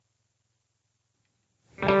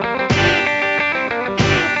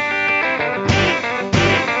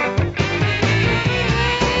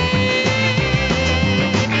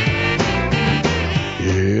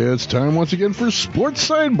time once again for Sports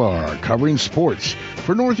Sidebar, covering sports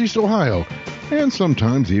for Northeast Ohio and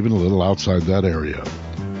sometimes even a little outside that area.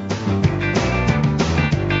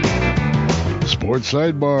 Sports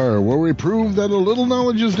Sidebar, where we prove that a little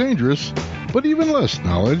knowledge is dangerous, but even less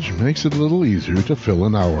knowledge makes it a little easier to fill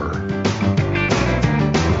an hour. And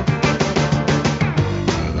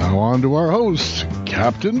now on to our hosts,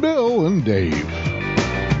 Captain Bill and Dave.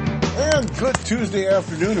 And good Tuesday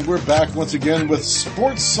afternoon, and we're back once again with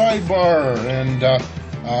Sports Sidebar. And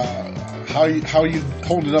how you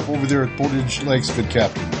holding up over there at Portage Lakes, good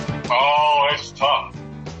Captain? Oh, it's tough.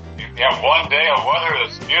 You have one day of weather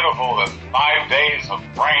that's beautiful, and 5 days of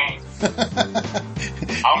rain.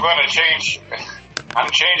 I'm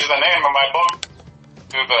changing the name of my boat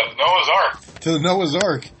to the Noah's Ark. To the Noah's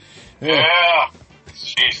Ark. Yeah.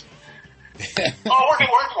 Jeez. Oh,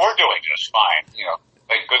 we're doing just fine. You know,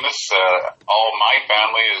 thank goodness, all my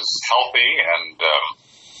family is healthy and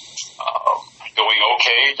doing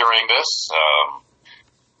okay during this.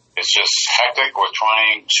 It's just hectic. We're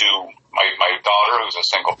trying to. My daughter, who's a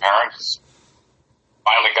single parent, has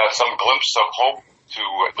finally got some glimpse of hope to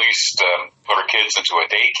at least put her kids into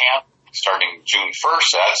a day camp starting June 1st.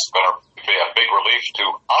 That's going to be a big relief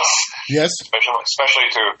to us. Yes.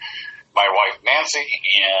 Especially to my wife, Nancy,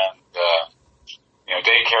 and,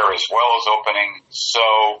 daycare as well is opening.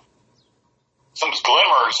 So some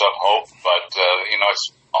glimmers of hope, but,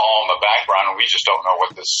 it's all in the background, and we just don't know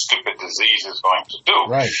what this stupid disease is going to do.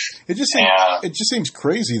 Right. It just seems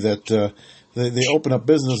crazy that they open up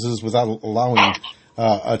businesses without allowing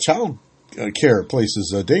child care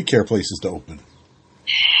places, daycare places to open.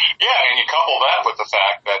 Yeah, and you couple that with the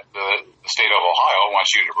fact that the state of Ohio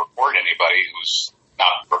wants you to report anybody who's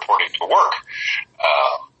not reporting to work.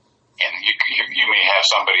 And you may have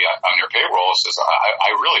somebody on your payroll who says,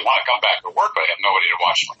 I really want to come back to work, but I have nobody to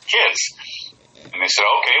watch my kids. And they said,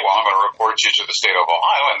 okay, well, I'm going to report you to the state of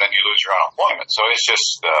Ohio, and then you lose your unemployment. So it's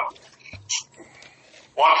just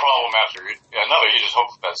one problem after another. You just hope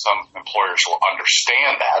that some employers will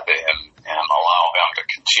understand that and allow them to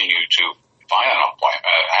continue to find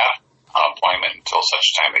have unemployment until such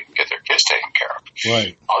time they can get their kids taken care of.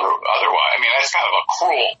 Right. Otherwise, I mean, that's kind of a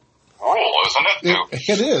cruel rule, isn't it?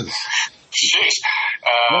 It is. Jeez.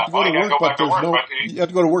 You have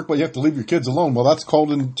to go to work, but you have to leave your kids alone. Well, that's called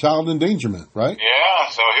child endangerment, right? Yeah.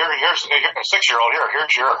 So here's a 6-year-old.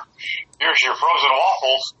 Here's your frozen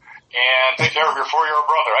waffles, and take care of your 4-year-old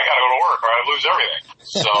brother. I got to go to work, or I lose everything.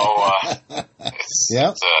 So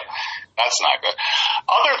that's not good.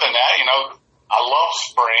 Other than that, I love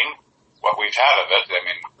spring. What we've had of it. I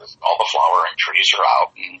mean, all the flowering trees are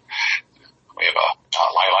out, and we have a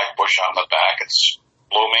lilac bush on the back. It's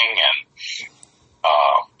blooming, and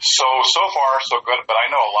so far so good. But I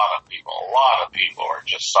know a lot of people are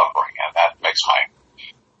just suffering, and that makes my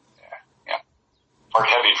heart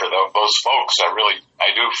heavy for those folks.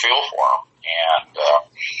 I do feel for them, and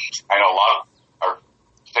I know a lot are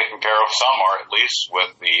taken care of. Some are, at least,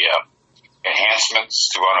 with the enhancements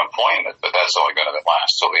to unemployment, but that's only going to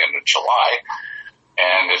last till the end of July.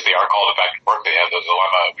 And if they are called back to work, they have the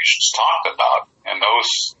dilemma we just talked about. And those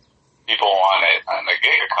people on the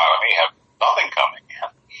gig economy have nothing coming in.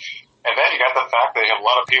 And then you got the fact that you have a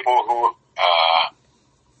lot of people who,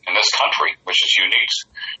 in this country, which is unique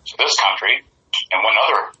to this country and one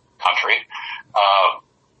other country,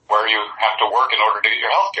 where you have to work in order to get your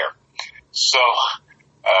health care. So,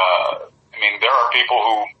 there are people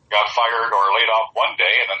who got fired or laid off one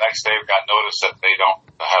day, and the next day got notice that they don't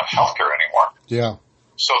have health care anymore. Yeah.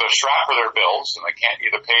 So they're strapped for their bills, and they can't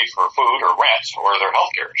either pay for food or rent or their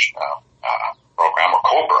health care program or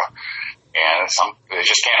COBRA. And they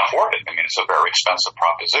just can't afford it. I mean, it's a very expensive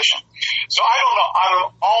proposition. So I don't know. Out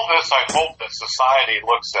of all this, I hope that society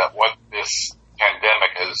looks at what this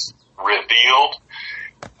pandemic has revealed,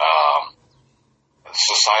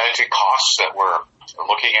 society costs that we're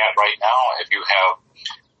looking at right now. If you have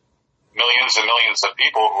millions and millions of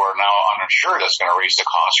people who are now uninsured, that's going to raise the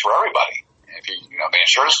cost for everybody. If the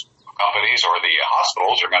insurance companies or the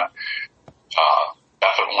hospitals are going to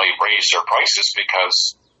definitely raise their prices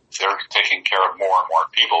because they're taking care of more and more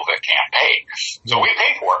people that can't pay. So we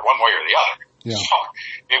pay for it one way or the other. Yeah. So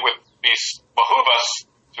it would behoove us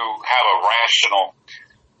to have a rational,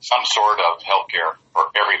 some sort of health care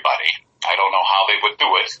for everybody. I don't know how they would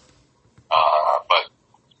do it, but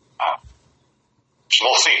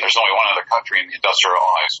we'll see. There's only one other country in the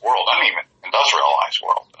industrialized world,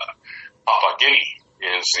 Papua Guinea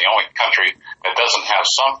is the only country that doesn't have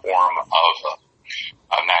some form of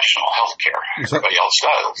national health care. Everybody else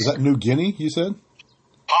does. Is that New Guinea, you said?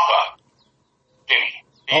 Papua Guinea.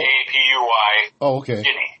 Papui. Oh, okay.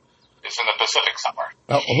 Guinea. It's in the Pacific somewhere.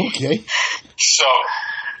 Oh, okay. So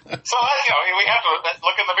we have to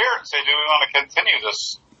look in the mirror and say, do we want to continue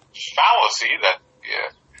this fallacy that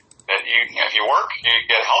if you work, you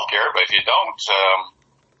get health care, but if you don't,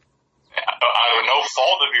 out of no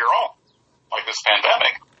fault of your own, like this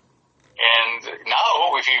pandemic. And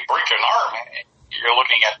now, if you break an arm, you're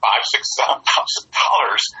looking at $5,000, $7,000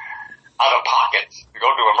 out of pocket to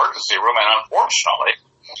go to emergency room, and unfortunately,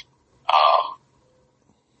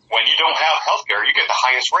 when you don't have health care, you get the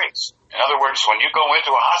highest rates. In other words, when you go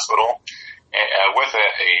into a hospital with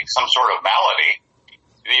some sort of malady,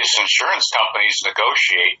 these insurance companies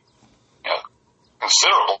negotiate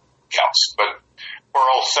considerable counts. But poor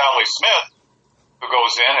old Sally Smith, who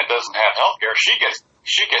goes in and doesn't have health care, she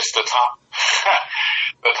gets the top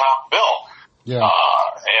the top bill. Yeah.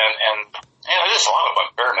 And there's a lot of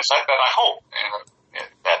unfairness. I hope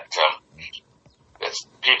that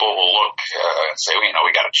people will look and say, we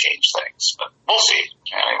got to change things, but we'll see.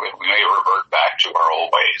 We may revert back to our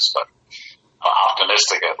old ways, but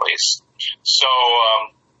optimistic at least. So,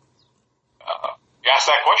 you asked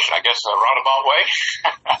that question, I guess, a roundabout way.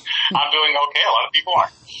 I'm doing okay. A lot of people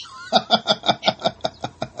aren't.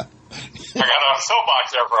 I got a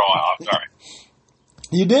soapbox there for a while. I'm sorry.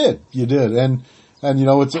 You did, and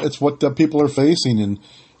it's what people are facing, and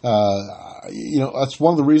that's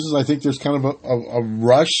one of the reasons I think there's kind of a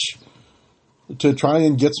rush to try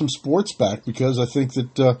and get some sports back, because I think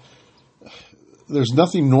that there's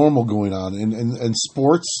nothing normal going on, and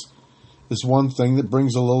sports is one thing that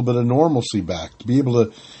brings a little bit of normalcy back, to be able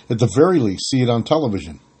to, at the very least, see it on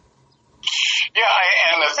television.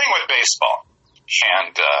 Yeah, and the thing with baseball,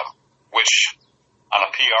 and which on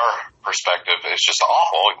a PR perspective is just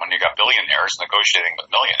awful when you got billionaires negotiating with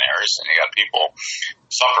millionaires, and you got people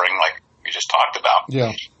suffering like we just talked about.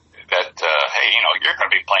 Yeah. That hey, you're going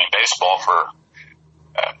to be playing baseball for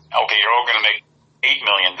you're all going to make $8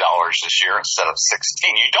 million this year instead of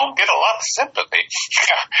 16. You don't get a lot of sympathy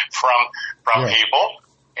from people.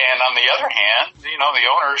 And on the other hand, the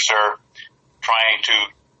owners are trying to,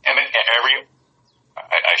 and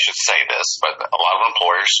I should say this, but a lot of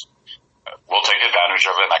employers will take advantage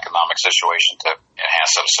of an economic situation to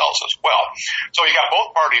enhance themselves as well. So you got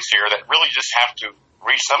both parties here that really just have to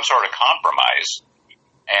reach some sort of compromise.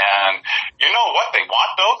 And you know what they want,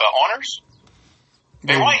 though, the owners?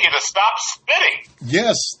 They want you to stop spitting.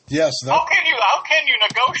 Yes. How can you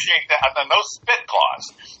negotiate that? The no spit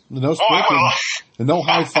clause. The no spit, and no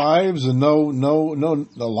high fives, and no,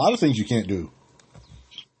 a lot of things you can't do.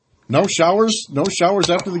 No showers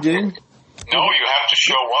after the game. No, you have to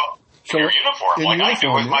show up in your uniform, like I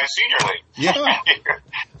do with my senior league. Yeah.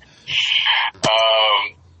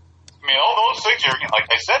 All those things are, like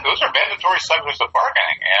I said, those are mandatory subjects of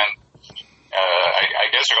bargaining, and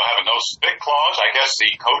I guess they're going to have a no spit clause. I guess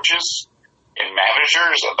the coaches and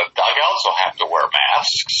managers of the dugouts will have to wear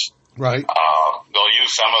masks. Right. They'll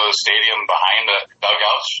use some of the stadium behind the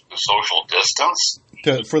dugouts to social distance.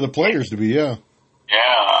 For the players to be, yeah.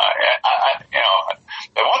 Yeah.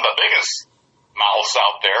 One of the biggest mouths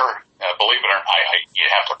out there, believe it or not, you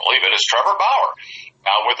have to believe it, is Trevor Bauer.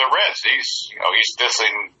 Now with the Reds, he's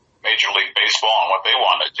dissing Major League Baseball and what they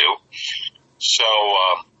want to do. So,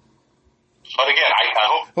 but again, I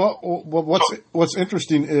hope. Well, what's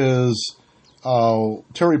interesting is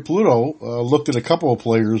Terry Pluto looked at a couple of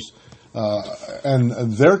players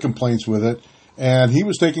and their complaints with it, and he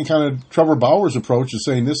was taking kind of Trevor Bauer's approach of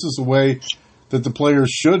saying this is the way that the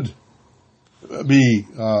players should be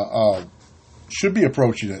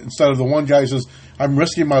approaching it, instead of the one guy who says, I'm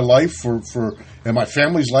risking my life for and my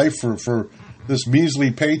family's life for this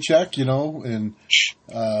measly paycheck, and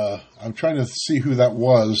I'm trying to see who that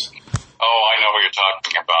was. Oh, I know what you're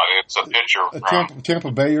talking about. It's a pitcher from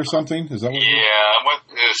Tampa Bay or something. Is that what? Yeah. What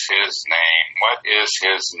is his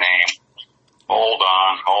name? Hold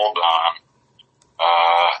on.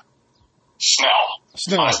 Snell.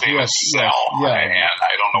 His last name is Snell. Yeah. And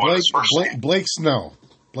I don't know what his first name. Blake Snell.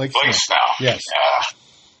 Blake Snell. Yes.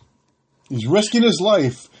 He's risking his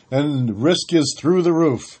life, and risk is through the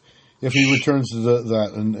roof if he returns to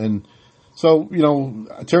that. And so,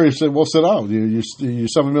 Terry said, well, sit out. Your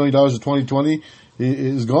 $7 million in 2020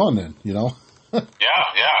 is gone then, Yeah.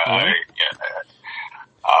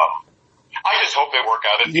 I just hope they work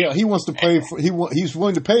out. Yeah, he wants to play for. He's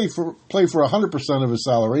willing to play for 100% of his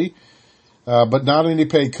salary, but not any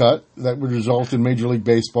pay cut that would result in Major League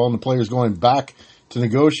Baseball and the players going back to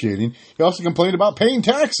negotiating. He also complained about paying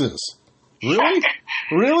taxes. Really?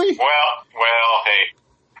 Really? Well, hey,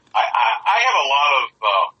 I have a lot of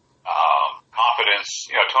confidence.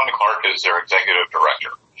 Tony Clark is their executive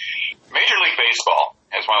director. Major League Baseball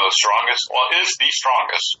has one of the strongest, is the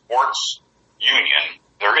strongest sports union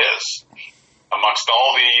there is amongst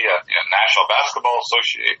all the National Basketball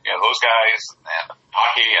Association, those guys, and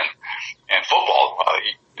hockey and football.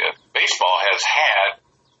 Baseball has had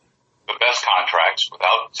the best contracts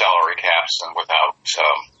without salary caps and without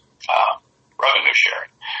revenue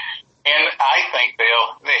sharing. And I think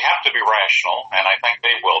they have to be rational, and I think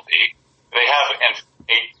they will be. They have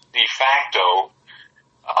a de facto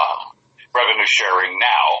revenue sharing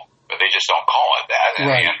now, but they just don't call it that.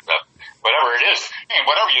 Right. And whatever it is,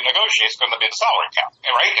 whatever you negotiate is going to be the salary cap,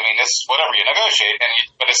 right? I mean, it's whatever you negotiate,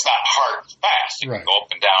 but it's not hard and fast. It can go up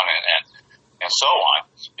and down and so on.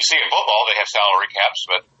 You see, in football, they have salary caps,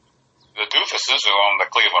 but the doofuses who own the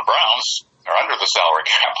Cleveland Browns are under the salary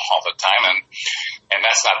cap all the time, and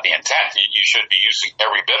that's not the intent. You should be using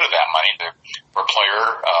every bit of that money for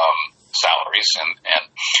player salaries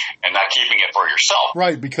and not keeping it for yourself.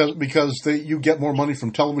 Right, because you get more money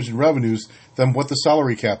from television revenues than what the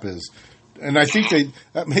salary cap is. And I think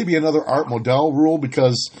that may be another Art Modell rule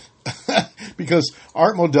because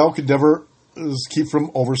Art Modell could never keep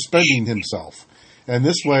from overspending himself. And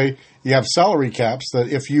this way, you have salary caps that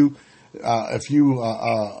if you're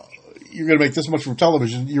going to make this much from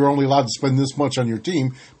television, you're only allowed to spend this much on your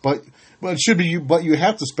team. But it should be but you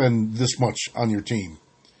have to spend this much on your team.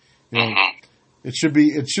 It should be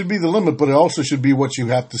the limit, but it also should be what you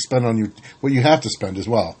have to spend what you have to spend as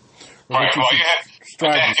well. Right. Well, you had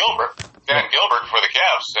Dan Gilbert for the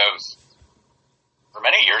Cavs has, for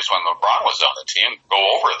many years when LeBron was on the team, go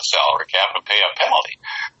over the salary cap and pay a penalty.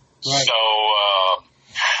 Right. So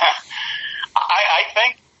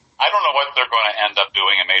I don't know what they're going to end up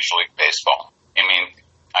doing in Major League Baseball. I mean,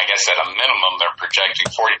 I guess at a minimum they're projecting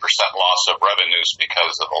 40% loss of revenues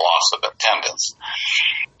because of the loss of attendance.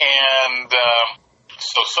 And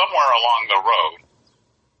so somewhere along the road,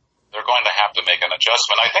 they're going to have to make an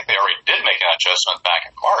adjustment. I think they already did make an adjustment back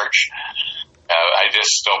in March. I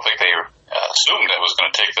just don't think they assumed it was going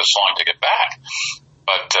to take this long to get back.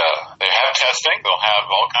 But they have testing. They'll have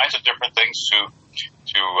all kinds of different things to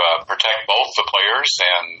protect both the players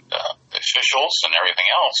and officials and everything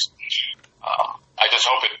else. I just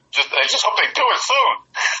hope they do it soon.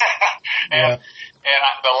 And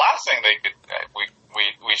the last thing they could,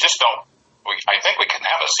 we just don't. I think we can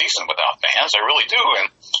have a season without fans. I really do.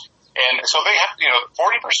 And so they have, 40%,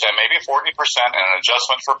 maybe 40% and an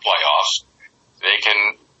adjustment for playoffs. They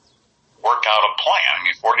can work out a plan. I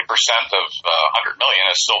mean, 40% of $100 million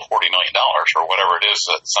is still $40 million or whatever it is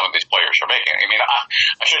that some of these players are making. I mean,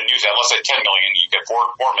 I shouldn't use that. Let's say $10 million, you get $4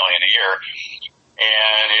 million a year,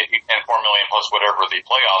 and $4 million plus whatever the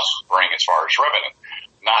playoffs bring as far as revenue.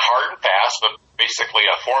 Not hard and fast, but basically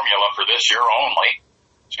a formula for this year only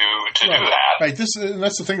to do that. Right. And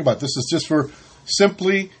that's the thing about this. It's just for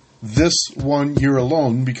simply this 1 year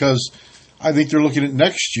alone, because I think they're looking at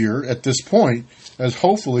next year at this point as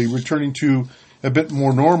hopefully returning to a bit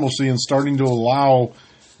more normalcy and starting to allow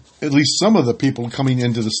at least some of the people coming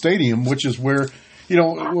into the stadium, which is where,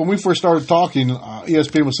 when we first started talking,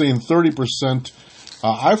 ESPN was saying 30%.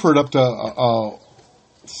 I've heard up to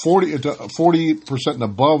 40% and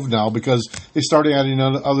above now because they started adding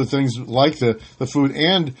other things like the food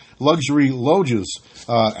and luxury loges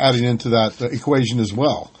adding into that equation as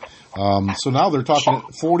well. So now they're talking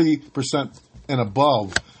 40% and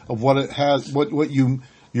above of what it has, what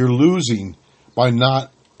you're losing by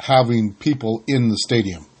not having people in the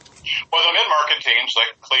stadium. Well, the mid-market teams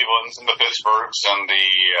like Cleveland's and the Pittsburghs and the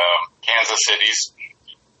Kansas Cities,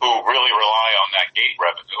 who really rely on that gate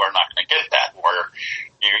revenue, are not going to get that. Where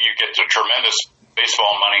you get the tremendous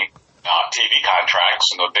baseball money TV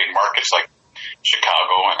contracts in the big markets like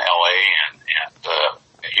Chicago and LA and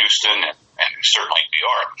Houston and certainly New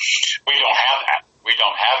York. We don't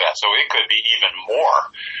have that. So it could be even more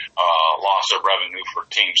loss of revenue for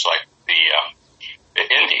teams like the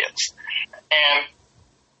Indians. And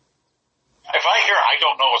if I hear I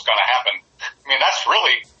don't know what's going to happen, I mean, that's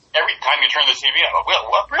really, every time you turn the TV on, we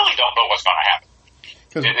really don't know what's going to happen.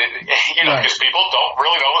 Because people don't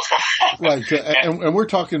really know what's going to happen. Right, and we're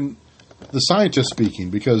talking the scientists speaking,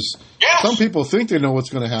 because some people think they know what's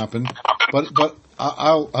going to happen, but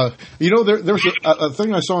there's a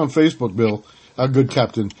thing I saw on Facebook, Bill, a good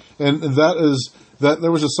captain, and that is that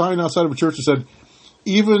there was a sign outside of a church that said,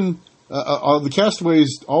 even the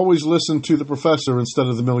castaways always listen to the professor instead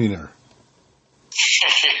of the millionaire.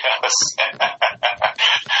 Yes.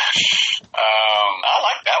 I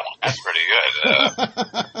like that one. That's pretty good.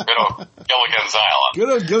 Good old Gilligan's Island. Good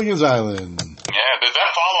old Gilligan's Island. Yeah, does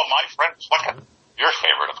that follow my friend Flicka? Your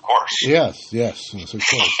favorite, of course. Yes, of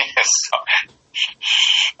course.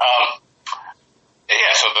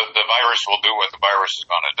 Yeah, so the virus will do what the virus is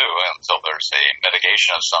going to do until there's a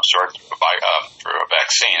mitigation of some sort through a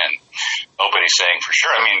vaccine, and nobody's saying for sure.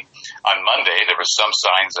 I mean, on Monday there was some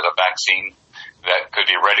signs that a vaccine that could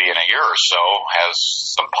be ready in a year or so has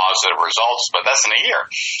some positive results, but that's in a year,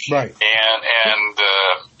 right? And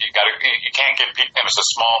you can't give people. It's a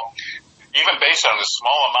small, even based on the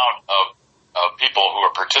small amount of people who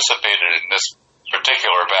have participated in this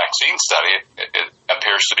particular vaccine study, it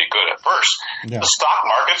appears to be good at first. Yeah. The stock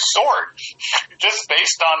market soared just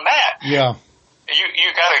based on that. Yeah. You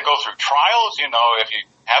got to go through trials. You know, if you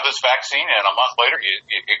have this vaccine and a month later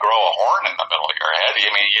you grow a horn in the middle of your head,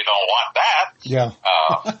 I mean, you don't want that. Yeah.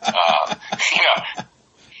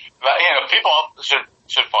 People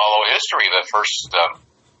should follow history. The first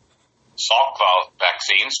Salk valve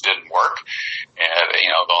vaccines didn't work, and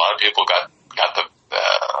a lot of people got the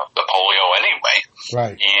polio anyway.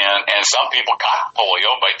 Right. And some people got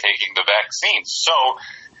polio by taking the vaccines. So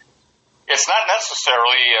it's not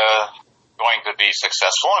necessarily going to be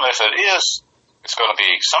successful. And if it is, it's going to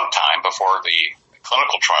be some time before the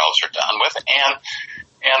clinical trials are done with. And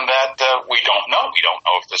that we don't know. We don't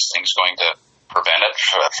know if this thing's going to prevent it.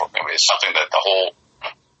 It's something that the whole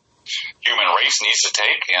human race needs to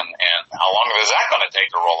take. And how long is that going to take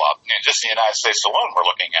to roll out? And just in the United States alone, we're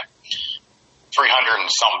looking at 300 and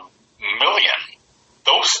some million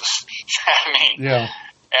doses. I mean, yeah.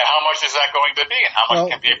 And how much is that going to be? And how much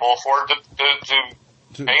can people afford to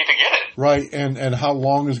pay to get it? Right. And how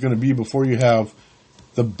long is going to be before you have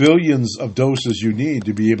the billions of doses you need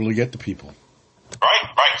to be able to get to people?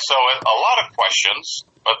 Right. So a lot of questions,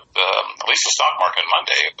 but at least the stock market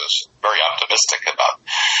Monday was very optimistic about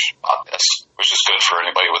this, which is good for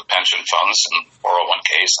anybody with pension funds and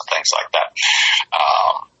 401ks and things like that.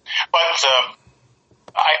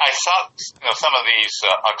 I saw some of these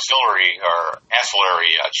auxiliary or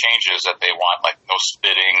ancillary changes that they want, like no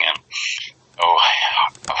spitting and no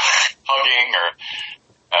hugging or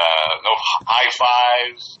no high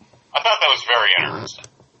fives. I thought that was very interesting.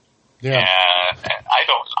 Yeah. And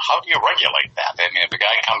how do you regulate that? I mean, if a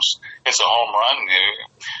guy hits a home run,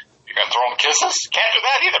 you're going to throw him kisses? Can't do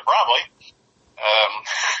that either, probably.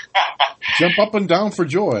 Jump up and down for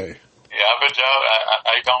joy. Yeah, but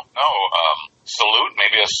I don't know. Salute,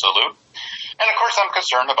 maybe a salute. And of course, I'm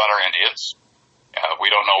concerned about our Indians. We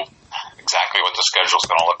don't know exactly what the schedule is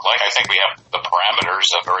going to look like. I think we have the parameters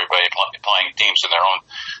of everybody playing teams in their own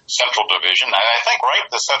central division. And I think,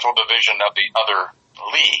 the central division of the other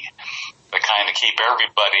league, to kind of keep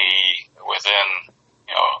everybody within,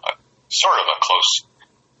 sort of a close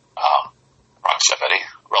proximity,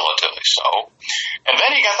 relatively so. And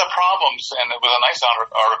then you got the problems, and it was a nice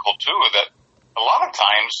article, too, that a lot of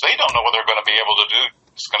times they don't know what they're going to be able to do.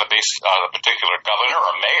 It's going to be a particular governor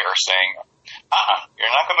or mayor saying,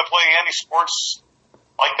 you're not going to play any sports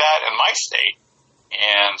like that in my state.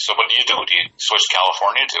 And so what do? Do you switch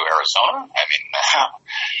California to Arizona? I mean,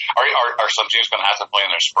 are some teams going to have to play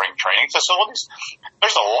in their spring training facilities?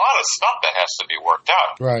 There's a lot of stuff that has to be worked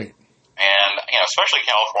out. Right. And, especially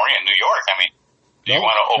California and New York. I mean, do you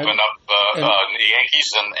want to open up the Yankees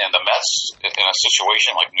and the Mets in a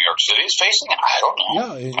situation like New York City is facing? I don't know.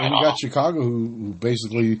 Yeah, and you got Chicago, who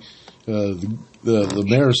basically the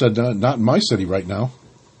mayor said, not in my city right now.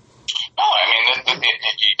 No, I mean,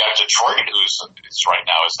 you got Detroit, who's right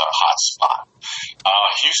now is a hot spot.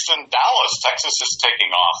 Houston, Dallas, Texas is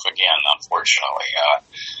taking off again, unfortunately.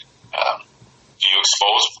 Do you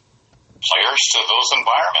expose players to those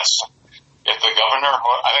environments? If the governor,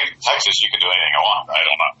 I think Texas, you can do anything you want. I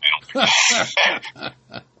don't know.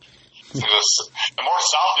 The more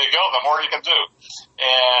south you go, the more you can do.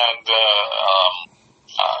 And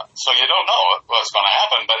so you don't know what's going to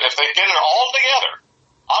happen. But if they get it all together,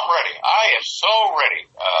 I'm ready. I am so ready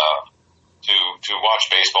to watch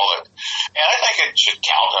baseball. And I think it should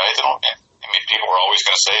count. I mean, people are always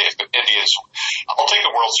going to say, if the Indians, I'll take a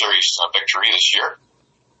World Series victory this year.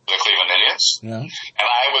 The Cleveland Indians. Yeah. And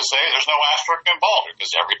I would say there's no asterisk involved because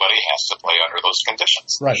everybody has to play under those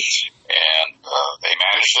conditions. Right. And they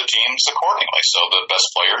manage the teams accordingly. So the best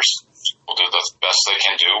players will do the best they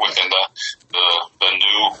can do within the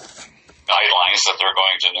new guidelines that they're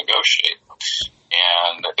going to negotiate.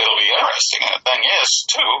 And it'll be interesting. And the thing is,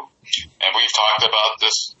 too, and we've talked about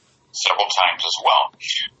this several times as well,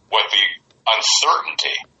 with the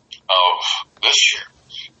uncertainty of this year.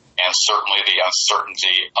 And certainly the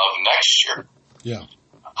uncertainty of next year. Yeah.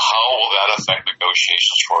 How will that affect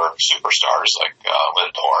negotiations for superstars like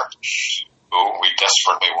Lindor, who we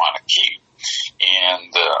desperately want to keep?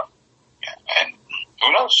 And who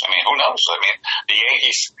knows? I mean, who knows? I mean, the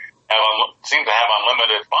Yankees seem to have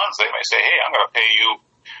unlimited funds. They may say, "Hey, I'm going to pay you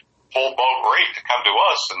full boat rate to come to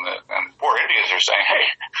us, and poor Indians are saying, hey,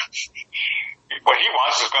 what he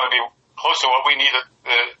wants is going to be close to what we need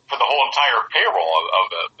for the whole entire payroll of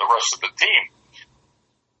the rest of the team.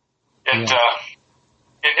 It's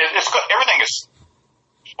everything is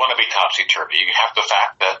going to be topsy-turvy. You have the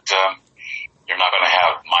fact that you're not going to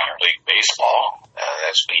have minor league baseball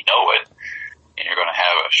as we know it, and you're going to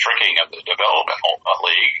have a shrinking of the development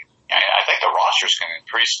league. I think the rosters can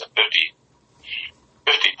increase to 50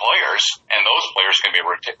 players, and those players can be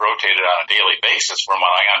rotated on a daily basis from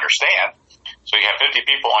what I understand. So you have 50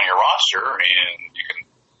 people on your roster, and you can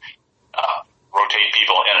rotate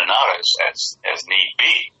people in and out as need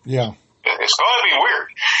be. Yeah. It's going to be weird.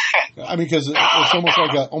 I mean, because it's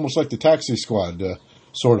almost like the taxi squad,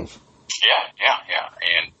 sort of. Yeah.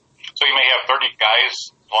 And so you may have 30 guys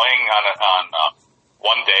playing on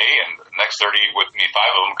one day, and the next 30 with me, 5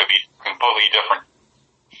 of them could be completely different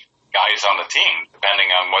guys on the team, depending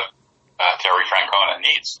on what Terry Francona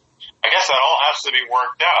needs. I guess that all has to be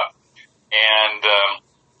worked out. And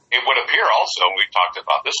it would appear also, we've talked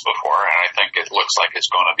about this before, and I think it looks like it's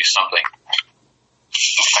going to be something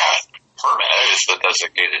permanent, is the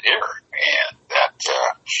designated hitter, and that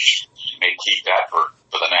may keep that for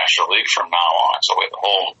the National League from now on. So we have a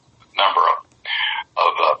whole number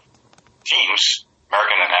of teams,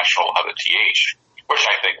 American and National, will have a TH, which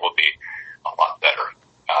I think will be a lot better.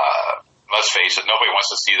 Let's face it, nobody wants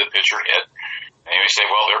to see the pitcher hit. And you say,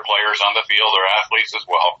 well, they're players on the field, they're athletes as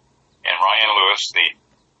well. And Ryan Lewis, the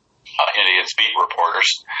Indians beat reporters,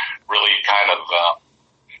 really kind of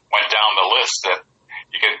went down the list that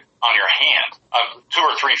you can, on your hand, 2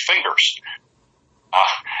 or 3 fingers,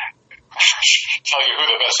 tell you who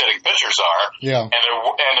the best hitting pitchers are. Yeah. And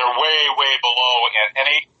they're way below in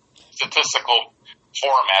any statistical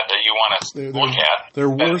format that you want to look at. They're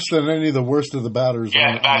worse than any of the worst of the batters.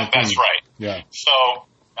 Yeah, that's right. Yeah. So,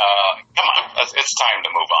 come on, it's time to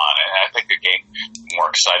move on. And I think the game is more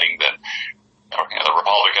exciting than the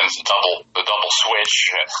Republicans, the double switch,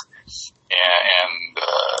 and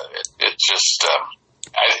it just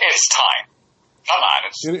it's time. Come on,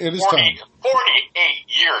 it is time. 48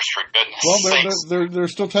 years, for goodness sakes. Well, they're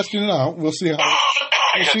still testing it out. We'll see how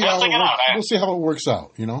we'll see how it works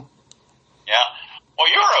out. You know. Yeah. Well,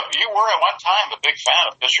 you were at one time a big fan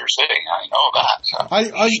of pitchers hitting. I know that.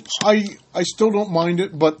 I still don't mind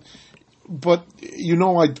it, but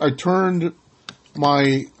I turned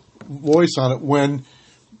my voice on it when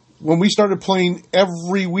we started playing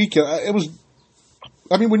every weekend. It was,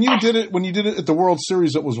 I mean, when you did it at the World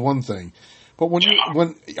Series, it was one thing, but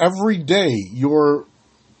when every day you're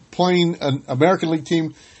playing an American League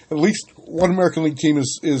team, at least one American League team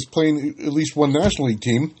is playing at least one National League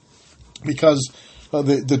team, because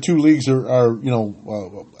the two leagues are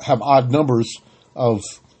have odd numbers of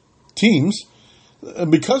teams, and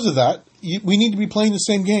because of that, we need to be playing the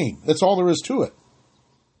same game. That's all there is to it.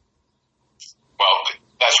 Well,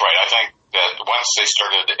 that's right. I think that once they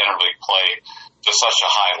started the interleague play to such a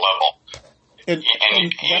high level,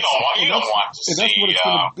 you don't want to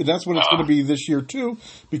see. That's what it's going to be this year too,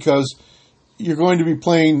 because you're going to be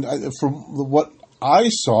playing. From what I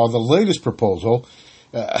saw, the latest proposal,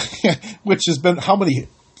 which has been how many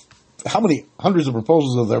hundreds of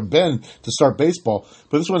proposals have there been to start baseball?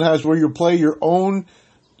 But this one has where you play your own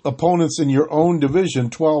opponents in your own division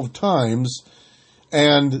 12 times.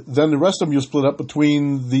 And then the rest of them you split up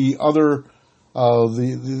between the other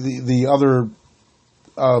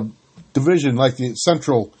division, like the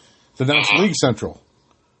National League Central,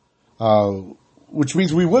 which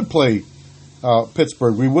means we would play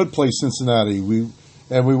Pittsburgh, we would play Cincinnati, we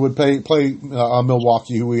would play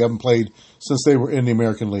Milwaukee, who we haven't played since they were in the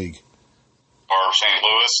American League, or St.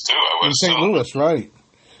 Louis too. St. Louis, right?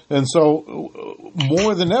 And so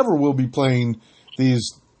more than ever, we'll be playing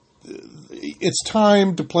these. It's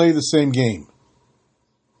time to play the same game.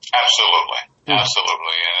 Absolutely. And if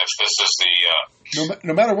this is the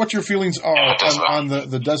no matter what your feelings are on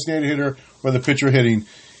the designated hitter or the pitcher hitting,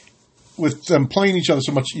 with them playing each other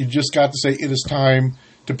so much, you just got to say it is time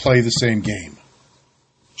to play the same game.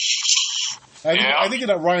 I think in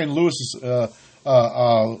that Ryan Lewis's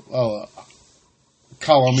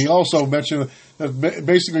column, he also mentioned that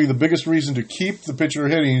basically the biggest reason to keep the pitcher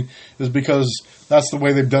hitting is because that's the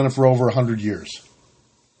way they've done it for over 100 years.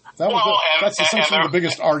 That's essentially the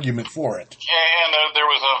biggest argument for it. And there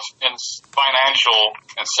was a financial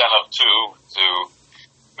incentive too.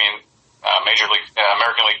 Major League,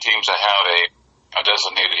 American League teams that have a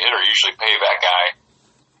designated hitter usually pay that guy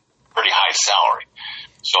pretty high salary.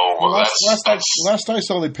 So last I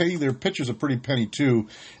saw, they pay their pitchers a pretty penny too,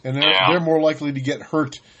 and they're more likely to get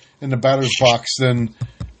hurt in the batter's box than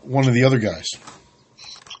one of the other guys.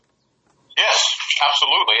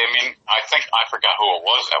 absolutely. I mean, I forgot who it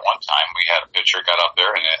was at one time. We had a pitcher got up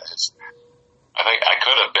there, and I think I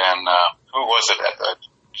could have been, who was it?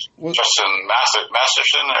 Justin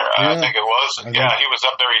Masterson, I think it was. He was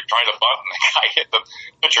up there, he tried to bunt, and the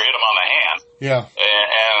pitcher hit him on the hand. Yeah.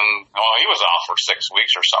 And he was off for 6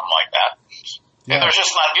 weeks or something like that. Yeah. And they're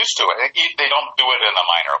just not used to it. They don't do it in the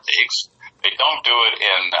minor leagues. They don't do it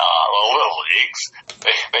in little leagues.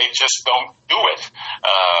 They just don't do it.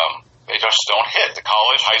 They just don't hit the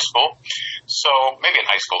college, high school. So maybe in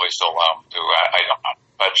high school they still do. I don't know.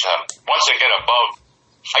 But once they get above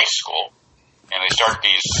high school and they start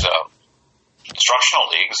these instructional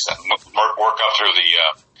leagues and work up through the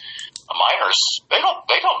minors, they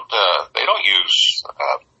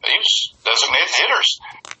use designated hitters.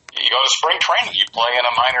 You go to spring training, you play in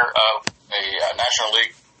a minor, a National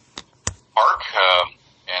League park,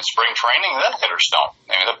 and spring training, then hitters don't.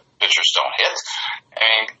 I mean, the pitchers don't hit.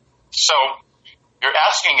 And so you're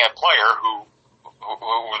asking a player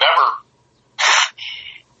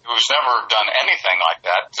who's never done anything like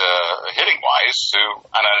that, hitting wise, to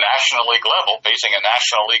on a National League level, facing a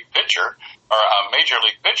National League pitcher or a Major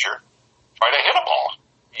League pitcher, try to hit a ball.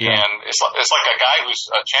 Yeah. And it's like a guy who's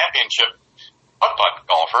a championship putt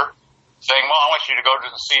golfer saying, well, I want you to go to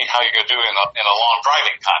see how you're going to do in a long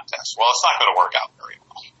driving contest. Well, it's not going to work out very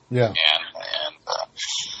well. Yeah. And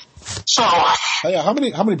so. Yeah, how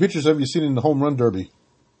many pitchers have you seen in the home run derby?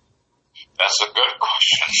 That's a good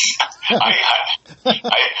question.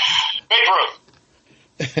 Babe Ruth.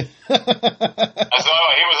 So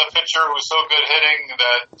he was a pitcher who was so good hitting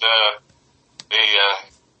that they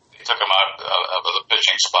took him out of the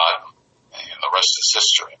pitching spot, and the rest is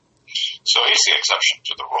history. So he's the exception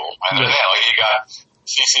to the rule. And then you got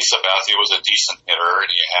C.C. Sabathia was a decent hitter, and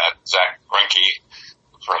you had Zach Greinke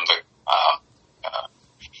from the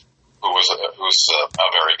who was a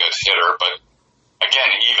very good hitter. But again,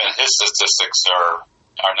 even his statistics are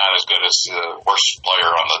not as good as the worst player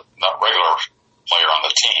on the regular player on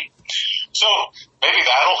the team. So maybe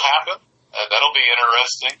that'll happen. That'll be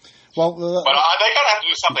interesting. Well, but they gotta have to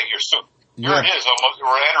do something here soon. Here it is.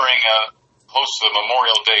 We're entering close to the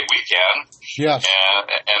Memorial Day weekend. Yes.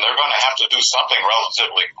 And they're going to have to do something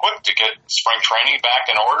relatively quick to get spring training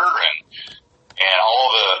back in order and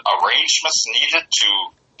all the arrangements needed to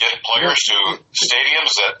get players to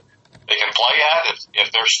stadiums that they can play at.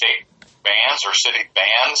 If their state bans or city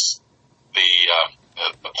bans the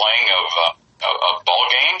playing of ball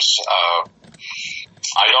games,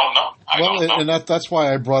 I don't know. I don't know. And that's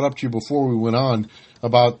why I brought up to you before we went on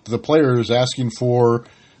about the players asking for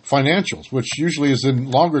financials, which usually is in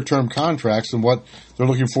longer-term contracts than what they're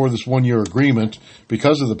looking for, this one-year agreement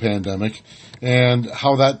because of the pandemic, and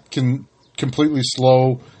how that can completely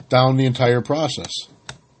slow down the entire process.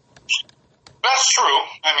 That's true.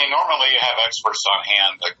 I mean, normally you have experts on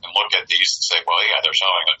hand that can look at these and say, well, yeah, they're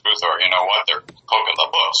telling the truth, or you know what, they're cooking the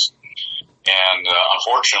books. And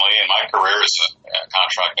unfortunately, in my career as a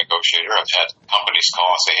contract negotiator, I've had companies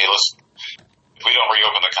call and say, hey, listen, if we don't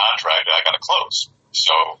reopen the contract, I got to close.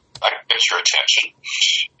 So that gets your attention.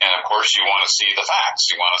 And, of course, you want to see the facts.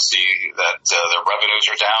 You want to see that their revenues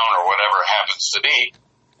are down or whatever it happens to be.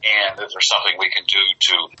 And if there's something we can do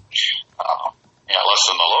to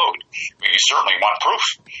lessen the load, you certainly want proof.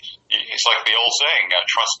 It's like the old saying,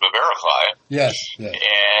 trust but verify. Yes.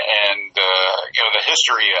 And the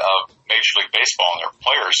history of Major League Baseball and their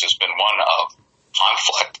players has been one of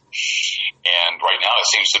conflict. And right now it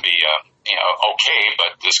seems to be, okay,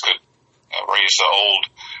 but this could raise the old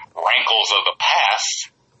rankles of the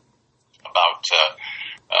past about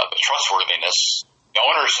the trustworthiness. The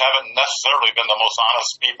owners haven't necessarily been the most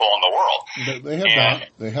honest people in the world. They have not.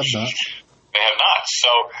 They have not. They have not.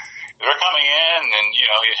 So they're coming in, and you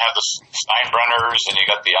have the Steinbrenners, and you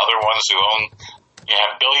got the other ones who own,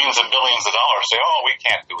 have billions and billions of dollars. Say, oh, we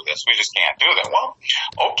can't do this. We just can't do that. Well,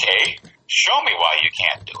 okay, show me why you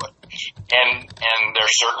can't do it. And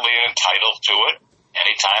they're certainly entitled to it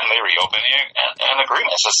anytime they reopen an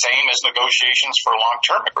agreement. It's the same as negotiations for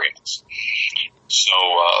long-term agreements. So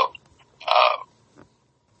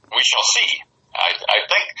we shall see. I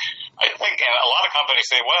think, and a lot of companies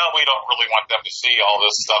say, well, we don't really want them to see all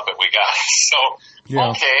this stuff that we got. So,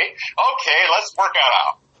 okay, let's work that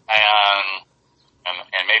out.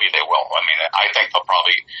 And maybe they will. I mean, I think they'll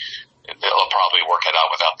probably work it out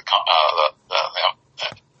without the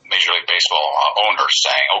Major League Baseball owners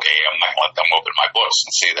saying, okay, I'm not going to let them open my books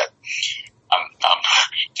and see that I'm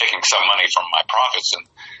taking some money from my profits and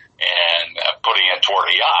and putting it toward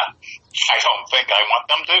a yacht. I don't think I want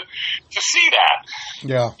them to see that.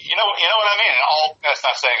 Yeah. You know what I mean? That's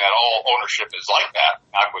not saying that all ownership is like that.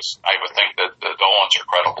 I would think that the Dolans are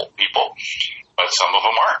credible people, but some of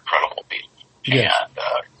them aren't credible people. Yes.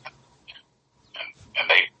 And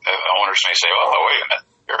the owners may say, "Oh, wait a minute,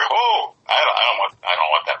 I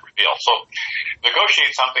don't want that revealed." So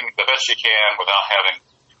negotiate something the best you can without having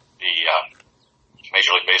the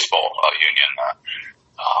Major League Baseball union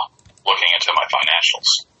looking into my financials,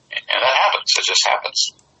 and that happens. It just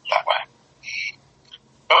happens that way.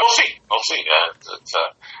 But we'll see. We'll see.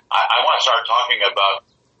 I want to start talking about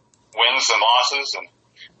wins and losses and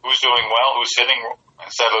who's doing well, who's hitting,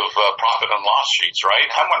 instead of profit and loss sheets. Right?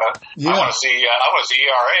 I want to see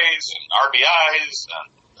ERAs and RBIs and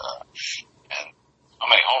how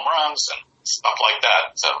many home runs and stuff like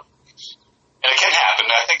that. So, and it can happen.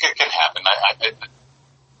 I think it can happen.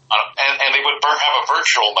 And they would have a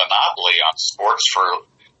virtual monopoly on sports for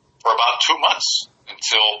about 2 months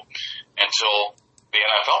until the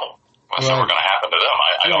NFL. What's ever going to happen to them?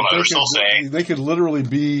 I don't know. They're still saying they could literally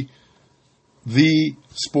be the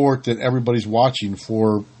sport that everybody's watching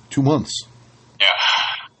for 2 months. Yeah,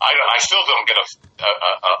 I still don't get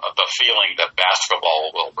the feeling that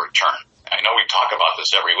basketball will return. I know we talk about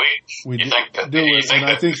this every week.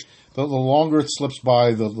 I think the longer it slips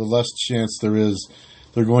by, the less chance there is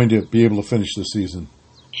they're going to be able to finish the season.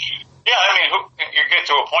 Yeah, I mean, you get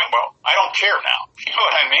to a point where I don't care now. You know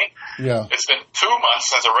what I mean? Yeah. It's been 2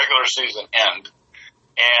 months since the regular season end,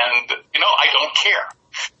 and I don't care.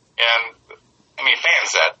 And I mean,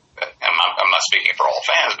 fans I'm not speaking for all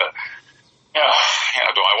fans, but do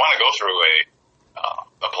I want to go through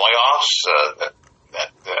the playoffs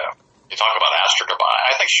that you talk about Astor goodbye?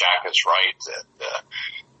 I think Shaq is right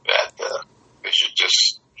that they should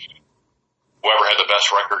just, whoever had the best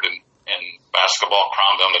record in basketball,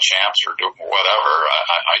 crown them the champs or do whatever.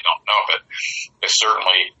 I don't know, but it's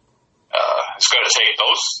certainly it's going to take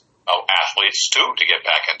those athletes too to get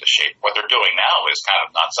back into shape. What they're doing now is kind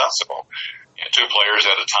of nonsensical. 2 players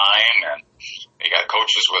at a time, and you got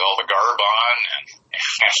coaches with all the garb on, and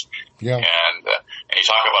you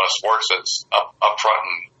talk about a sports that's up front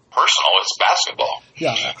and personal. It's basketball.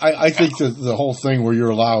 Yeah, I think that the whole thing where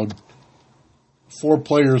you're allowed 4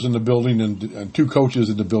 players in the building and 2 coaches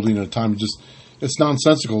in the building at a time, it's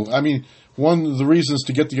nonsensical. I mean, one of the reasons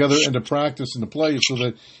to get together and to practice and to play is so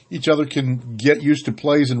that each other can get used to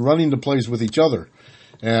plays and running the plays with each other.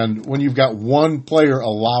 And when you've got 1 player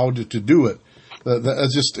allowed to do it,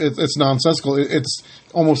 it's nonsensical. It's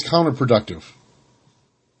almost counterproductive.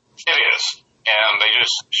 It is. And they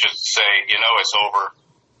just should say, it's over.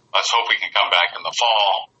 Let's hope we can come back in the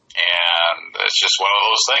fall. And it's just one of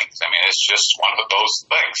those things. I mean, it's just one of those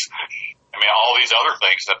things. I mean, all these other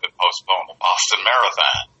things have been postponed. The Boston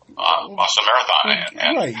Marathon.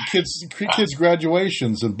 And right. Kids'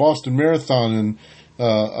 graduations and Boston Marathon and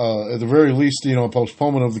at the very least, a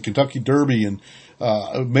postponement of the Kentucky Derby and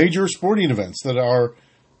major sporting events that are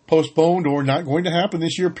postponed or not going to happen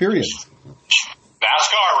this year, period.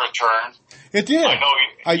 NASCAR returned. It did. I know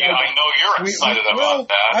you're excited about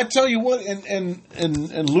that. I tell you what,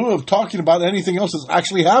 in lieu of talking about anything else that's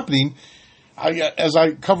actually happening, as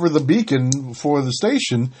I cover the Beacon for the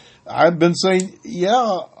station, I've been saying,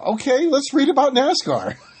 yeah, okay, let's read about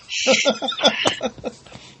NASCAR.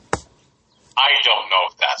 I don't know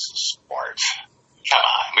if that's a sport. Come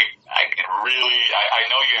on. I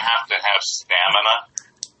know you have to have stamina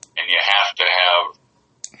and you have to have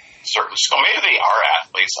certain skill. Maybe they are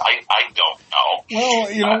athletes. I don't know. Well,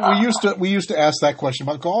 we used to ask that question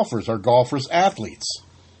about golfers. Are golfers athletes?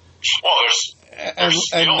 Well,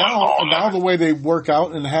 and now the way they work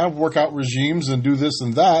out and have workout regimes and do this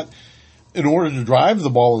and that in order to drive the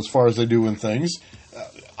ball as far as they do in things,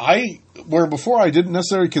 where before I didn't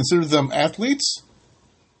necessarily consider them athletes,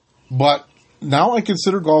 but now I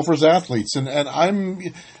consider golfers athletes, and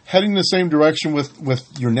I'm heading the same direction with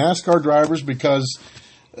your NASCAR drivers, because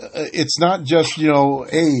it's not just,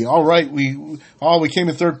 hey, all right, we came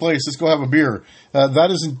in 3rd place, let's go have a beer. That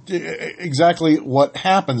isn't exactly what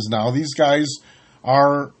happens now. These guys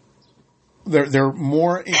they're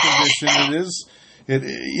more in condition.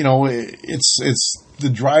 It's the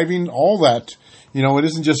driving, all that. It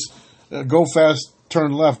isn't just go fast,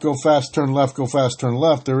 turn left, go fast, turn left, go fast, turn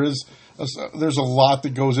left. There's a lot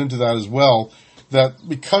that goes into that as well. That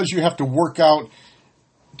because you have to work out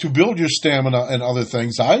to build your stamina and other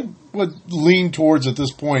things, I would lean towards at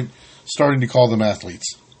this point starting to call them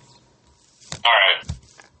athletes. All right,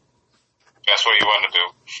 that's what you want to do.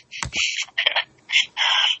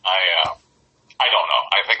 I don't know.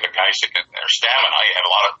 I think the guys that get their stamina. You have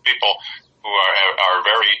a lot of people who are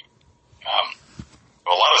very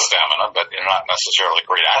necessarily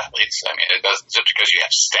great athletes. I mean, it doesn't, just because you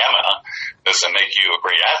have stamina doesn't make you a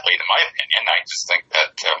great athlete, in my opinion. I just think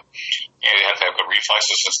that, you have to have good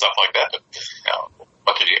reflexes and stuff like that. But,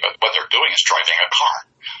 what they're doing is driving a car.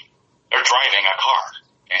 They're driving a car.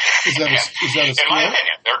 Is that a skill? In my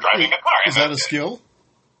opinion, they're driving a car. Is that a skill?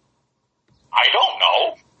 I don't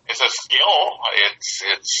know. It's a skill.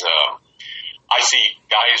 I see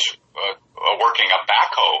guys working a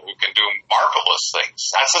backhoe who can do marvelous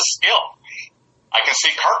things. That's a skill. I can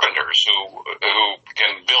see carpenters who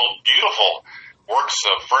can build beautiful works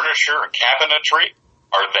of furniture and cabinetry.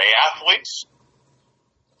 Are they athletes?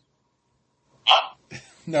 Huh?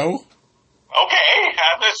 No. Okay,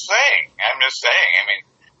 I'm just saying. I mean,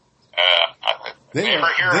 they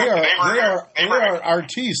are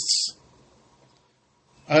artistes.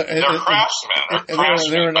 They're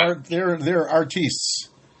craftsmen. They're artistes.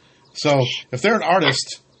 So if they're an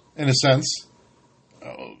artist, in a sense,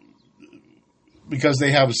 because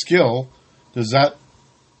they have a skill, does that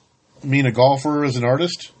mean a golfer is an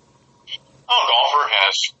artist? A golfer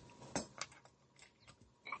has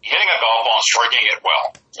hitting a golf ball and striking it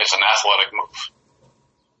well. It's an athletic move.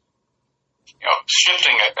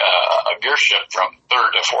 Shifting a gear shift from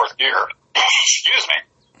third to fourth gear. Excuse me.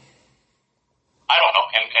 I don't know,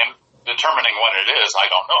 and determining what it is, I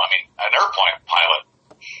don't know. I mean, an airplane pilot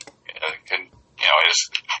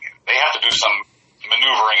they have to do some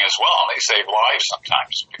maneuvering as well, and they save lives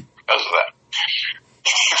sometimes because of that.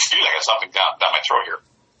 Excuse me, I got something down my throat here.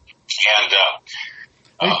 And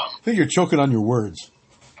I think you're choking on your words.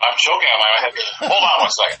 I'm choking on my head. Hold on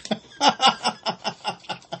 1 second.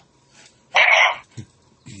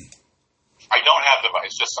 I don't have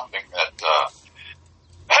it's just something that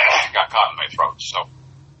got caught in my throat. So,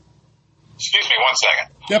 excuse me 1 second.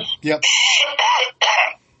 Yep.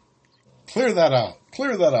 Clear that out.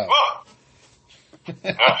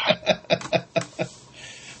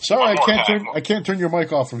 Sorry, I can't turn your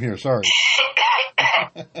mic off from here. Sorry.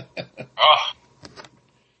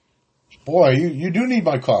 Boy, you do need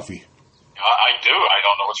my coffee. I do. I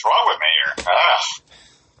don't know what's wrong with me here.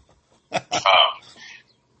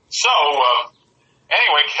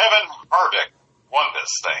 Anyway, Kevin Harvick won this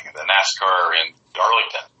thing, the Nascar in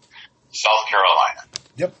Darlington, South Carolina.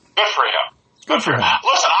 Yep. Good for him.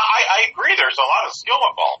 Listen, I agree there's a lot of skill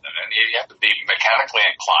involved in it. You have to be mechanically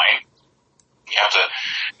inclined. You have to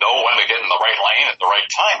know when to get in the right lane at the right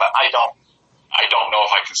time. But I don't know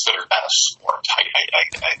if I consider that a sport.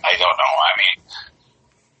 I don't know. I mean,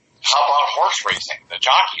 how about horse racing? The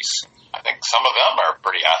jockeys, I think some of them are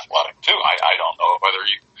pretty athletic too. I don't know whether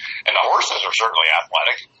and the horses are certainly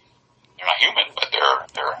athletic. They're not human, but they're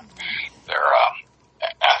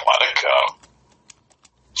athletic.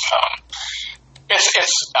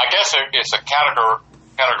 I guess it's a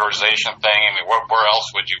categorization thing. I mean, where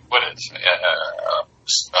else would you put it? Is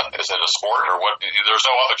it a sport or what? There's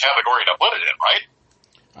no other category to put it in, right?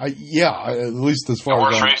 At least as far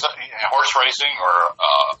as horse racing,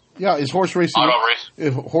 or is horse racing? Auto race.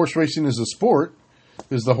 If horse racing is a sport,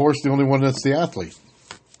 is the horse the only one that's the athlete?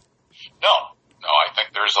 No. I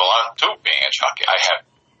think there's a lot to being a jockey. I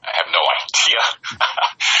have no idea.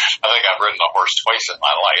 I think I've ridden a horse twice in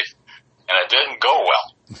my life, and it didn't go well.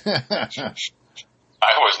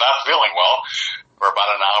 I was not feeling well for about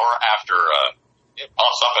an hour after it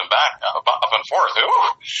bounced up and back, up and forth.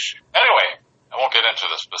 Ooh. Anyway, I won't get into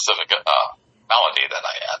the specific malady that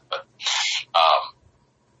I had, but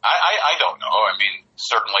I don't know. I mean,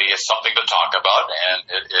 certainly it's something to talk about, and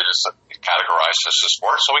it is categorized as a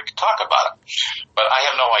sport, so we can talk about it. But I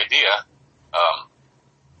have no idea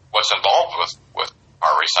what's involved with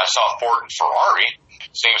car race. I saw Ford and Ferrari.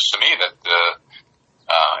 It seems to me that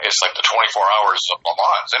it's like the 24 hours of Le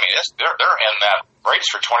Mans. I mean, they're in that race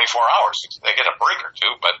for 24 hours. They get a break or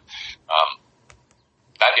two, but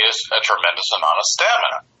that is a tremendous amount of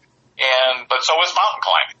stamina. But so is mountain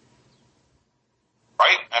climbing,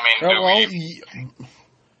 right? I mean,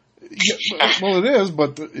 it is,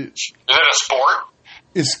 but is it a sport?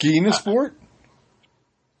 Is skiing a sport?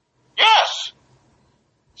 Yes,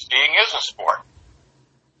 skiing is a sport.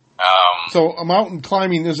 So a mountain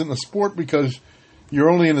climbing isn't a sport because you're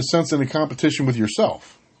only, in a sense, in a competition with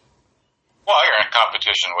yourself. Well, you're in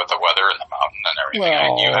competition with the weather and the mountain and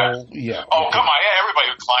everything. Yeah. Oh, come on. Yeah, everybody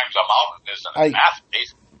who climbs a mountain isn't an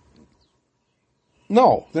athlete.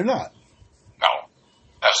 No, they're not. No.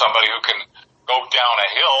 That's somebody who can go down a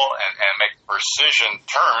hill and make precision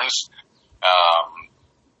turns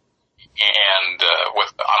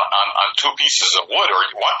with on two pieces of wood or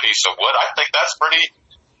one piece of wood. I think that's pretty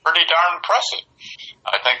darn impressive.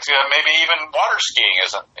 I think maybe even water skiing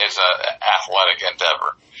is an athletic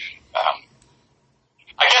endeavor.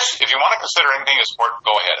 I guess if you want to consider anything a sport,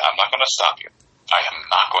 go ahead. I'm not going to stop you. I am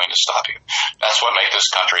not going to stop you. That's what makes this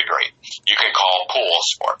country great. You can call pool a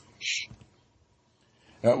sport.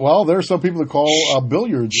 Well, there are some people that call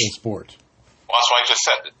billiards a sport. Well, that's what I just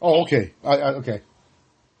said. Oh, okay. Okay.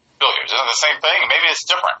 Billiards. Is it the same thing? Maybe it's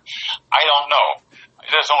different. I don't know. I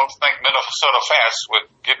just don't think Minnesota fans would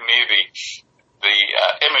give me the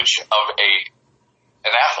image of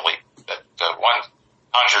an athlete that one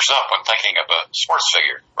conjures up when thinking of a sports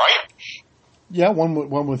figure, right? Yeah, one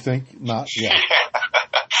would think not. Yeah.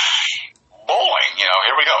 Bowling,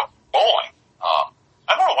 here we go. Bowling.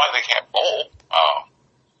 I don't know why they can't bowl.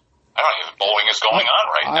 I don't know if bowling is going on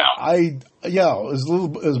right now. As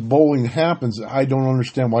little as bowling happens, I don't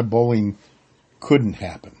understand why bowling couldn't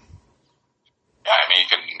happen. Yeah, I mean,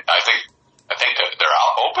 I think that they're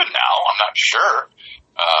out open now. I'm not sure.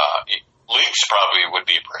 Leagues probably would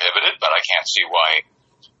be prohibited, but I can't see why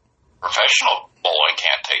professional bowling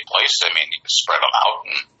can't take place. I mean, you can spread them out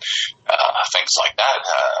and things like that.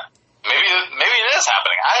 Maybe it is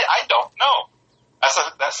happening. I don't know.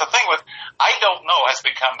 That's the thing with I don't know has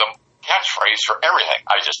become the catchphrase for everything.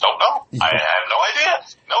 I just don't know. Yeah. I have no idea.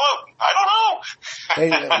 No, I don't know. Hey,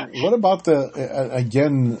 what about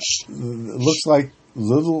again, it looks like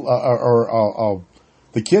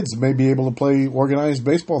the kids may be able to play organized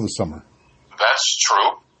baseball this summer. That's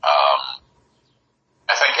true.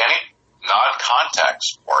 I think any non-contact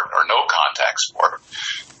sport or no contact sport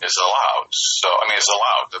is allowed. So, it's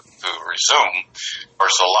allowed to resume. Of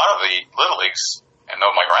course, a lot of the little leagues, I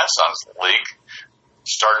know my grandson's league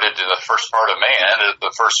started in the first part of May and ended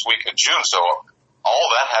the first week of June. So all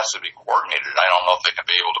that has to be coordinated. I don't know if they can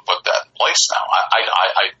be able to put that in place now. I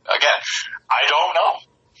don't know.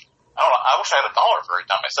 I wish I had $1 for every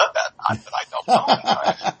time I said that. I don't know.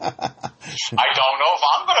 I don't know if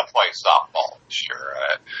I'm going to play softball this year.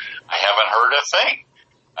 I haven't heard a thing.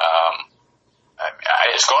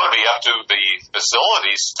 It's going to be up to the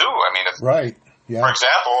facilities too. Right. Yeah. For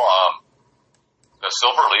example, the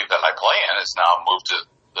Silver League that I play in has now moved to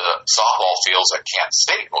the softball fields at Kent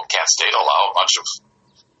State. Well, Kent State allow a bunch of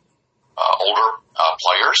older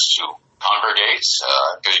players to congregate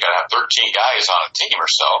because you got to have 13 guys on a team or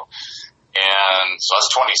so, and so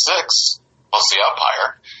that's 26 plus the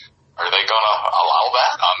umpire. Are they going to allow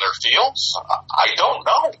that on their fields? I don't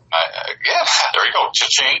know. Yeah, there you go,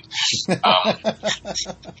 cha-ching.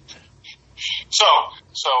 So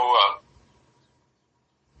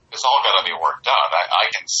it's all got to be worked out. I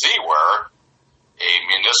can see where a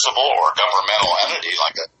municipal or governmental entity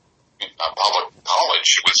like a public college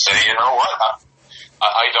would say, you know what,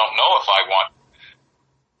 I don't know if I want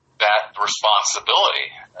that responsibility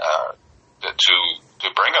to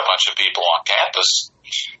bring a bunch of people on campus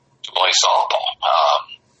to play softball.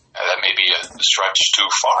 That may be a stretch too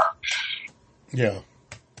far. Yeah.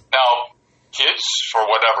 Now, kids, for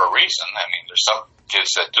whatever reason, there's some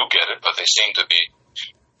kids that do get it, but they seem to be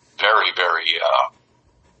very, very,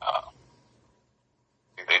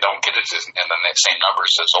 they don't get it in the same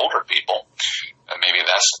numbers as older people. And maybe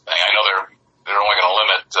that's the thing. I know they're only going to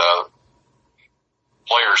limit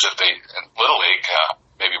players in Little League,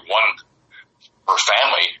 maybe one per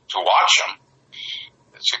family to watch them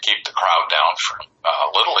to keep the crowd down from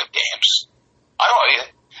Little League games. I don't know.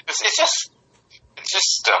 It's just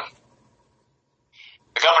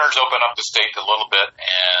the governor's opened up the state a little bit,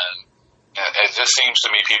 and it just seems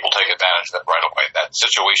to me people take advantage of that right away. That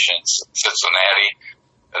situation in Cincinnati,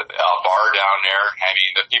 a bar down there,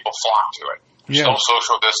 the people flock to it. There's no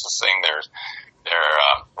social distancing. They're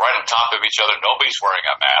right on top of each other. Nobody's wearing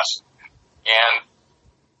a mask, and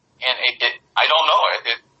I don't know.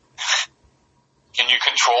 Can you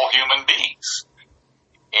control human beings?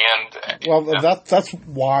 And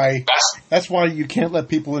that's why you can't let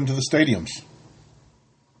people into the stadiums.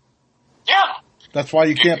 Yeah. That's why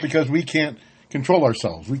you can't, because we can't control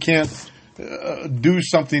ourselves. We can't do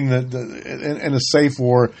something that in a safe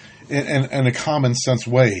or in a common sense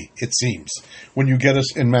way, it seems, when you get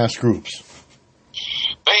us in mass groups.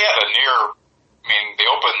 They had they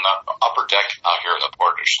opened the upper deck out here in the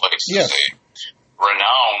Portage Lakes. Yes. It's a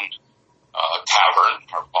renowned tavern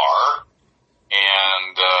or bar,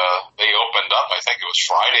 and they opened up, I think it was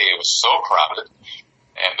Friday. It was so crowded.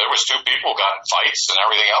 And there was 2 people got in fights and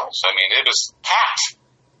everything else. It was packed.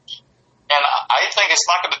 And I think it's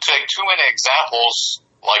not going to take too many examples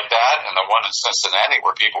like that and the one in Cincinnati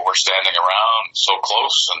where people were standing around so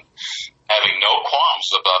close and having no qualms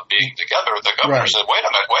about being together. The governor said, wait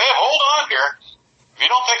a minute, hold on here. If you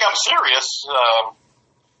don't think I'm serious,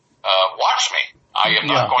 watch me. I am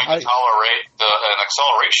not going to tolerate an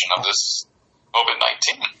acceleration of this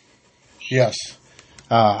COVID-19. Yes.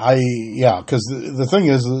 Because the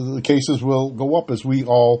thing is, the cases will go up as we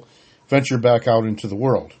all venture back out into the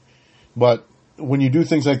world. But when you do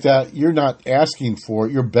things like that, you're not asking for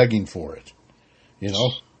it; you're begging for it. You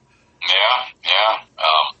know. Yeah.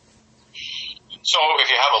 So if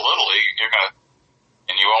you have a little league,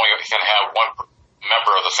 and you only can have one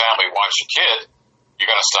member of the family watch a kid,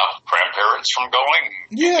 you're going to stop grandparents from going.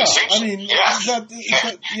 Yeah, hold on,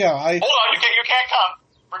 you can't come.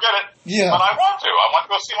 Forget it. Yeah. But I want to. I want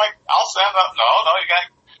to go see I'll stand up. No, you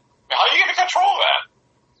can't. How are you going to control that?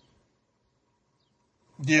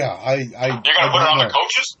 Yeah, You're going to put it on the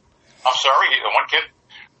coaches? I'm sorry, one kid,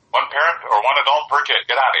 one parent, or one adult per kid.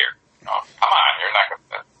 Get out of here. No, come on. You're not going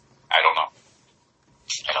to. I don't know.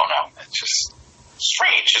 It's just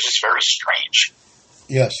strange. It's just very strange.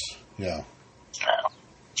 Yes. Yeah.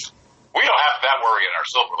 We don't have that worry in our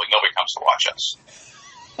Silver League. Nobody comes to watch us.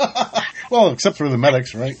 Well, except for the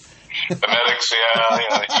medics, right? The medics, yeah.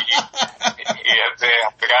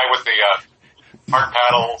 The guy with the heart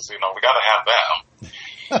paddles, we got to have them.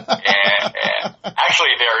 And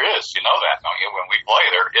actually, there is, that, don't you? When we play,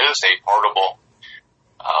 there is a portable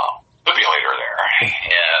defibrillator there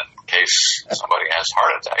in case somebody has a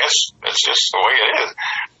heart attack. It's just the way it is.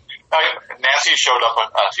 Nancy showed up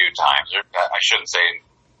a few times. I shouldn't say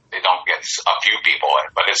they don't get a few people in,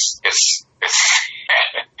 but it's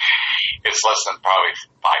it's less than probably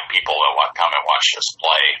 5 people that come and watch us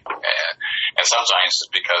play. And sometimes it's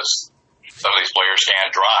because some of these players can't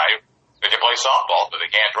drive. They can play softball, but they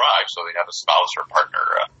can't drive, so they have a spouse or partner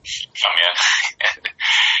come in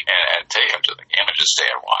and take them to the game and just stay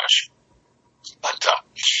and watch. But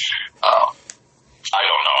I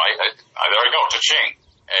don't know. There I go, Ching.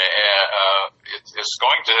 It's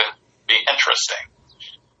going to be interesting.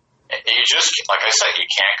 You just, like I said, you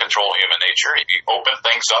can't control human nature. If you open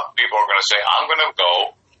things up, people are going to say, I'm going to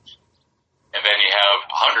go. And then you have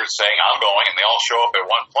hundreds saying, I'm going, and they all show up at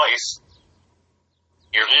one place.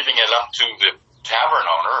 You're leaving it up to the tavern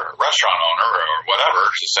owner or restaurant owner or whatever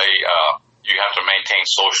to say, you have to maintain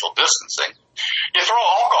social distancing. You throw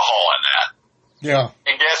alcohol in that. Yeah.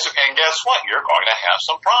 And guess what? You're going to have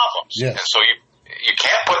some problems. Yes. And so you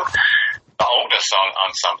can't put the onus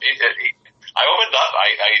on somebody. I opened up.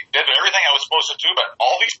 I did everything I was supposed to do, but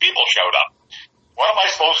all these people showed up. What am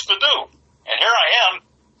I supposed to do? And here I am,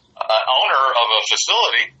 owner of a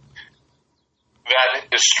facility that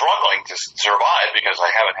is struggling to survive because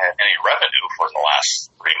I haven't had any revenue for the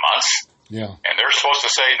last 3 months. Yeah. And they're supposed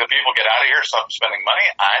to say to people, get out of here, stop spending money.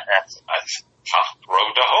 That's tough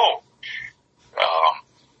road to hoe.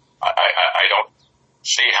 I don't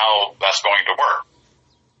see how that's going to work.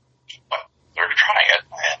 But they're trying it.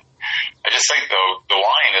 And I just think, though, the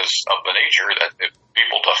line is of the nature that if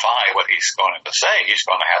people defy what he's going to say, he's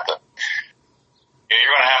going to have to,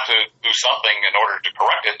 you're going to have to do something in order to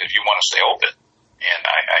correct it if you want to stay open. And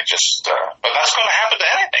I just, but that's going to happen to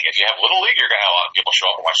anything. If you have Little League, you're going to have a lot of people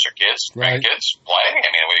show up and watch their kids, grandkids play. I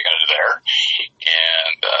mean, what are you going to do there?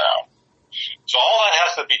 And, so all that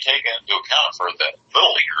has to be taken into account for the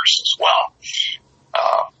Little Leaguers as well.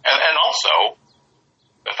 And also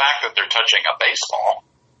the fact that they're touching a baseball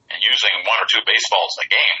and using 1 or 2 baseballs in a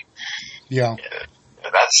game. Yeah.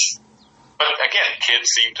 But again, kids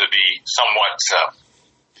seem to be somewhat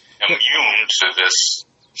immune to the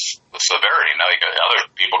severity. Now you got other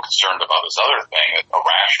people concerned about this other thing, a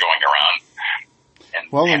rash going around.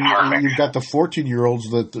 And you've got the 14-year-olds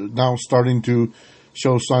that are now starting to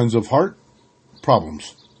show signs of heart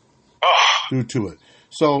problems due to it.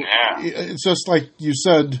 So it's just like you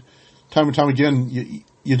said, time and time again,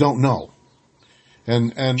 you don't know.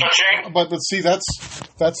 But see, that's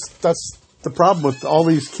the problem with all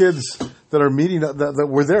these kids that are meeting that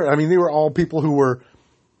were there. I mean, they were all people who were,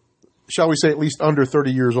 shall we say, at least under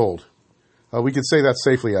 30 years old. We could say that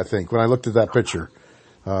safely, I think, when I looked at that picture.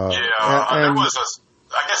 There was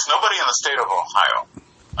I guess nobody in the state of Ohio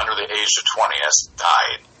under the age of 20 has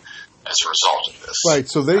died as a result of this. Right,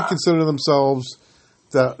 so they consider themselves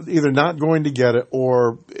either not going to get it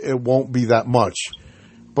or it won't be that much.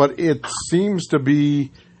 But it seems to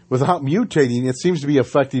be, without mutating, it seems to be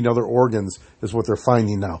affecting other organs is what they're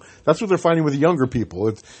finding now. That's what they're finding with younger people.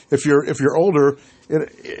 If you're older,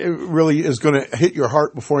 it really is going to hit your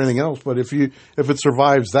heart before anything else. But if it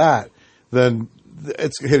survives that, then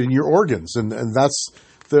it's hitting your organs. And that's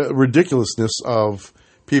the ridiculously of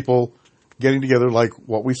people getting together like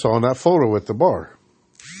what we saw in that photo at the bar.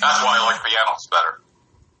 That's why I like pianos better.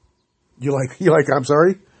 You like, I'm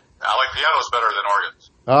sorry? I like pianos better than organs.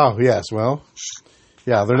 Oh, yes. Well,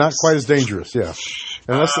 yeah, they're not quite as dangerous, yeah.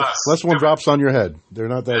 Unless one drops on your head. They're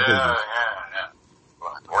not that dangerous. Yeah.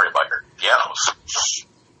 Well, don't worry about your pianos.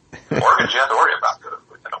 Organs you have to worry about.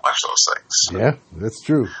 watch those things. Yeah, that's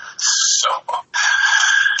true. So, okay,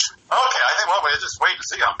 I think we'll just wait to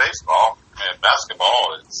see on baseball. And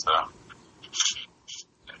basketball is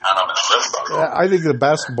kind of in limbo. I think the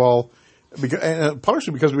basketball,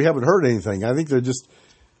 partially because we haven't heard anything. I think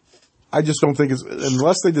I just don't think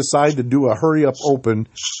unless they decide to do a hurry up open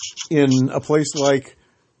in a place like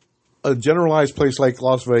a generalized place like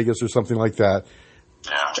Las Vegas or something like that.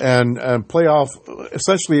 Yeah. And playoff,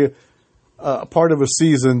 essentially part of a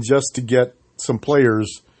season just to get some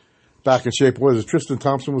players back in shape. What is it? Tristan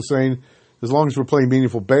Thompson was saying, as long as we're playing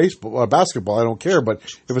meaningful basketball, I don't care. But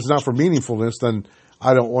if it's not for meaningfulness, then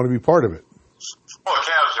I don't want to be part of it. Well, the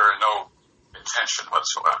Cavs are in no contention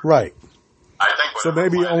whatsoever. Right. I think so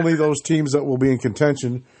maybe only those teams that will be in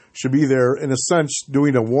contention should be there, in a sense,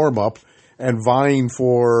 doing a warm-up and vying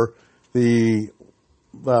for the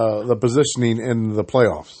positioning in the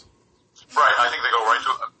playoffs. Right. I think they go right to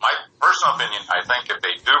my personal opinion. I think if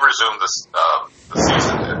they do resume the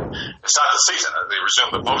season, it's not the season. They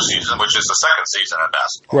resume the postseason, which is the second season in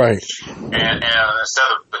basketball. Right. And instead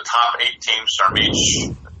of the top 8 teams from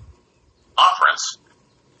each conference,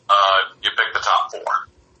 you pick the top 4.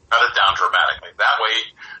 Cut it down dramatically. That way,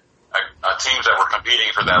 teams that were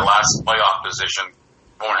competing for that last playoff position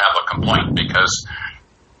won't have a complaint because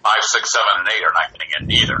 5, 6, 7, and 8 are not getting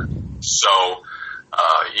in either. So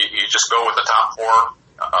you just go with the top 4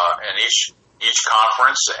 in each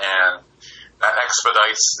conference, and that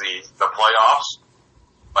expedites the playoffs.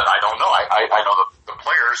 But I don't know. I know the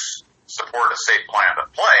players support a safe plan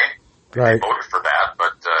to play. Right. They voted for that,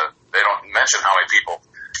 but they don't mention how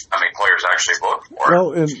many players actually voted for it.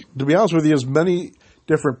 Well, and to be honest with you, as many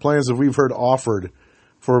different plans that we've heard offered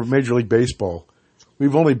for Major League Baseball,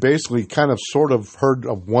 we've only basically kind of sort of heard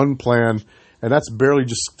of one plan, and that's barely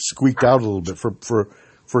just squeaked out a little bit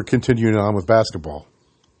for continuing on with basketball.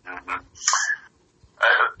 Mm-hmm.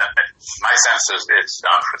 My sense is it's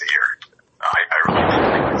done for the year. I really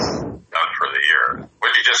think it's done for the year.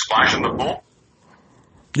 Would you just splash in the pool?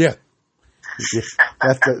 Yeah.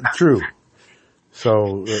 That's true.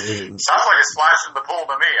 So sounds like a splash in the pool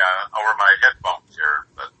to me over my headphones here.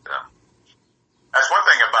 But that's one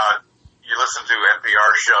thing about you listen to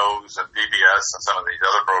NPR shows and PBS and some of these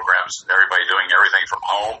other programs, and everybody doing everything from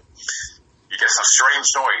home. You get some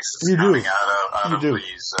strange noises coming out of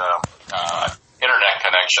these internet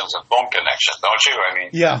connections and phone connections, don't you? I mean,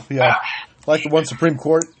 yeah. Like the one Supreme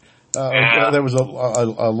Court, there was a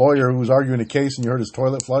lawyer who was arguing a case, and you heard his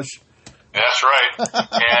toilet flush. That's right.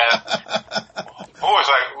 And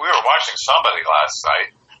we were watching somebody last night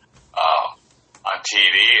on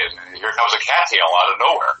TV, and here comes a cat tail out of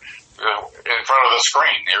nowhere in front of the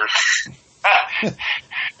screen.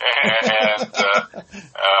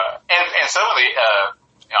 And some of the,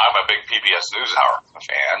 I'm a big PBS NewsHour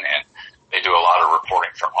fan, and they do a lot of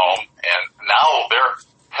reporting from home. And now their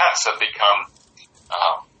pets have become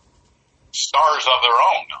stars of their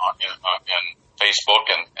own in Facebook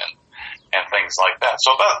and things like that.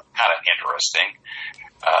 So that's kind of interesting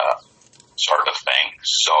sort of thing.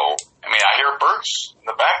 So, I mean, I hear birds in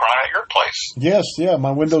the background at your place. Yes, yeah.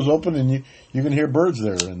 My window's open, and you can hear birds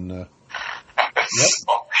there. And yep.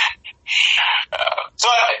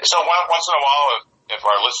 So once in a while, if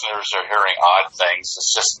our listeners are hearing odd things,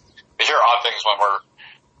 it's just they hear odd things when we're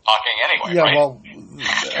talking anyway. Yeah, right? well,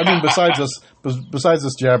 I mean, besides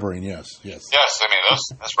us jabbering, yes. Yes, I mean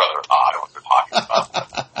that's rather odd what we're talking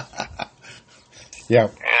about. Yeah.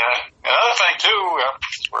 And another thing too,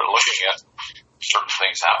 we're looking at certain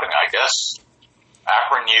things happening. I guess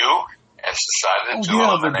Akron U has decided to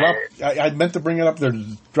eliminate. I meant to bring it up. They're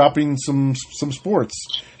dropping some sports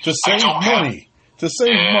to save money.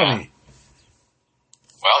 Money.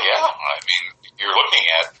 Well, yeah. I mean, you're looking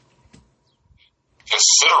at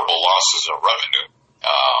considerable losses of revenue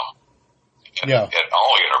at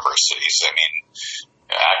all universities. I mean,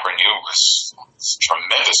 Akron U was a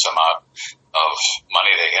tremendous amount of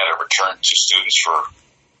money they had to return to students for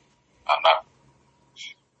not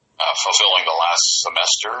fulfilling the last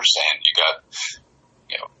semesters, and you got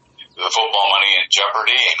the football money in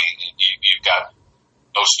jeopardy. I mean, you've got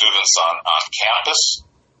no students on campus.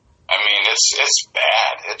 I mean, it's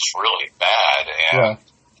bad. It's really bad. And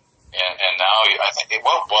now I think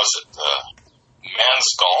what was it? Men's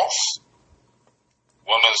golf,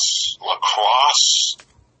 women's lacrosse.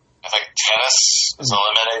 I think tennis is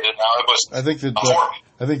eliminated now. It was.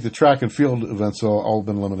 I think the track and field events all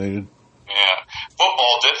been eliminated. Yeah,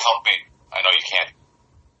 football did help me. I know you can't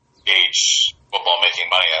gauge football making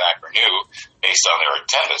money at Akron U based on their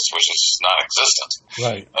attendance, which is non-existent.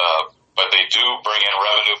 Right. but they do bring in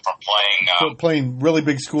revenue from playing really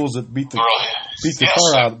big schools that beat the tar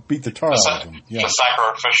out of them. Yeah. The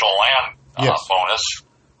sacrificial lamb bonus,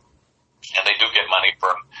 and they do get money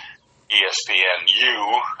from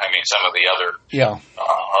ESPNU. I mean, some of the other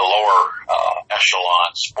lower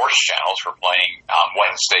echelon sports channels for playing on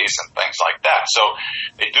Wednesdays and things like that. So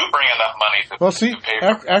they do bring enough money to pay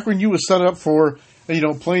for. Akron U was set up for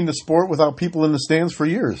playing the sport without people in the stands for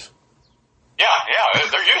years. Yeah,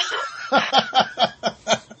 they're used to it.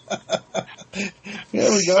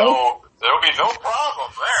 There we go. So there'll be no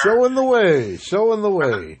problem there. Showing the way.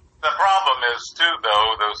 The problem is, too,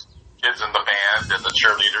 though, those kids in the band and the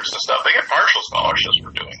cheerleaders and stuff, they get partial scholarships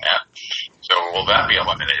for doing that. So will that be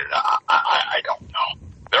eliminated? I don't know.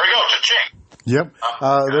 There we go, cha-ching. Yep.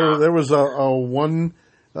 There was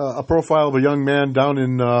a profile of a young man down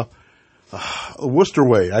in Worcester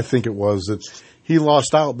Way, I think it was, that he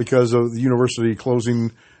lost out because of the university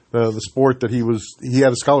closing the sport that he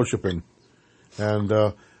had a scholarship in. And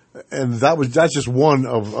that's just one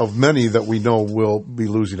of many that we know will be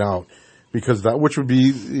losing out, because which would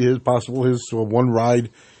be his one ride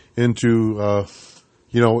into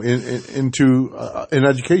in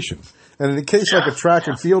education. And in a case like a track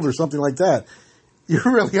and field or something like that, you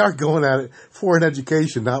really are going at it for an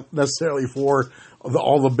education, not necessarily for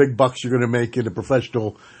all the big bucks you're going to make into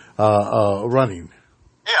professional running.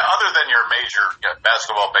 Yeah, other than your major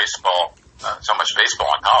basketball, baseball, so much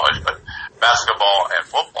baseball in college, but basketball and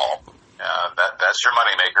football, that's your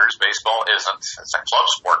money makers. Baseball isn't. It's a club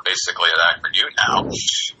sport basically at Akron U now.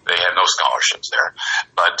 They have no scholarships there.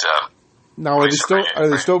 But now are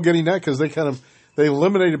they still getting that? Because they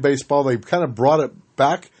eliminated baseball. They kind of brought it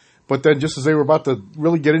back, but then just as they were about to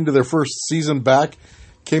really get into their first season back,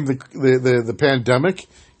 came the pandemic,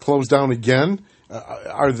 closed down again.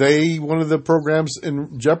 Are they one of the programs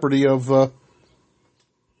in jeopardy of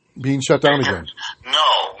being shut down again?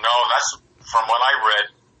 No. That's from what I read.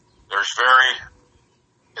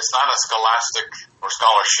 It's not a scholastic or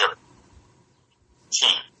scholarship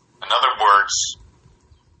team. In other words,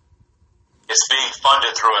 it's being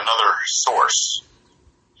funded through another source.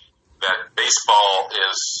 That baseball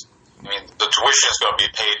the tuition is going to be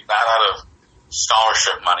paid not out of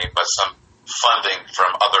scholarship money, but some funding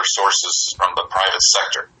from other sources from the private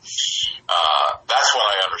sector. That's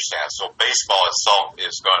what I understand. So baseball itself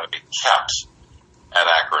is going to be kept at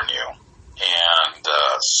Akron U. And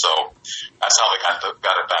so that's how they got it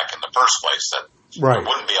back in the first place, that there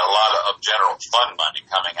wouldn't be a lot of general fund money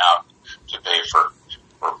coming out to pay for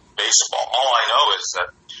baseball. All I know is that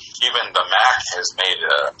even the MAC has made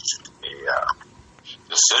a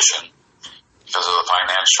decision because of the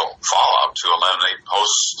financial fallout to eliminate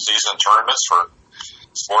postseason tournaments for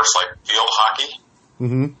sports like field hockey,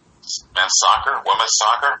 men's soccer, women's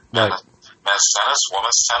soccer, men's tennis,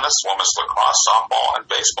 women's lacrosse, softball, and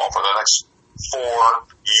baseball for the next 4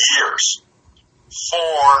 years.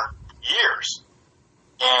 4 years.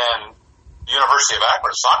 And the University of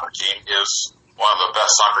Akron soccer team is one of the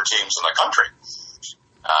best soccer teams in the country.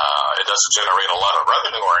 It doesn't generate a lot of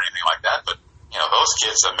revenue or anything like that, but those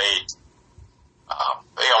kids have made.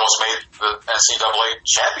 They almost made the NCAA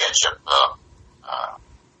championship.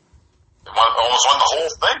 They almost won the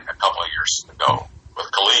whole thing a couple of years ago with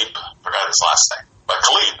Khalib. Forgot his last name, but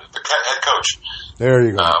Khalib, the head coach. There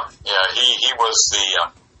you go. He was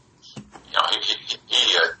the.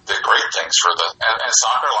 He did great things for and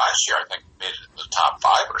soccer last year. I think made it the top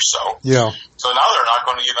 5 or so. Yeah. So now they're not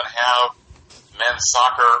going to even have men's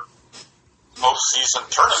soccer postseason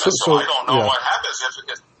tournaments. So I don't know what happens if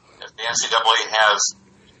the NCAA has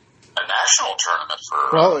a national tournament for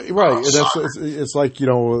it's like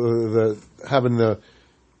having the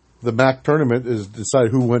MAC tournament is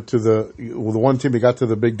decide who went to the one team that got to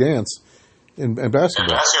the big dance in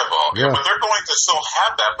basketball. But they're going to still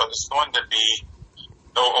have that, but it's going to be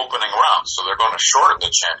no opening round, so they're going to shorten the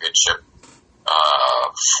championship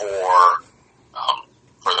for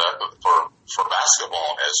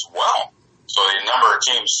basketball as well. So the number of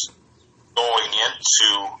teams going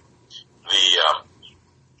into the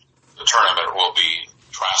tournament will be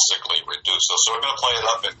drastically reduced. So we're going to play it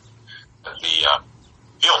up at the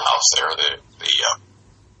field house there,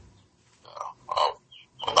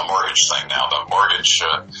 the mortgage thing now, the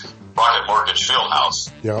Rocket Mortgage Field House.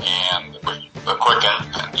 Yep. And the Quicken,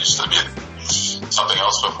 and used to be something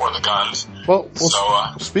else before the Guns. Well,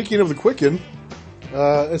 speaking of the Quicken,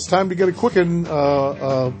 it's time to get a Quicken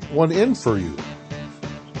one in for you.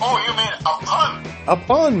 Oh, you mean a pun? A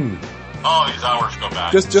pun. Oh, these hours go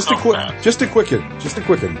back. Just a Quicken.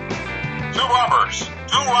 Two robbers,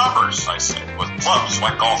 I say, with clubs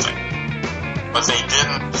went golfing, but they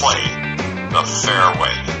didn't play the fair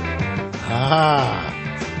way. Ah.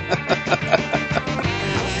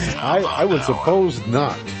 I would suppose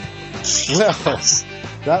not. Well,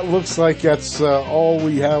 that looks like that's all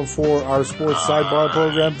we have for our sports sidebar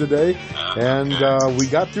program today. And we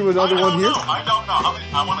got through another one here. I don't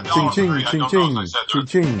know. I want to go. Ching, ching, ching, ching,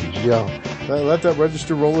 ching, ching. Yeah. Let that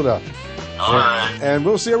register roll it up. All right. And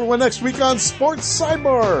we'll see everyone next week on Sports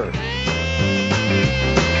Sidebar.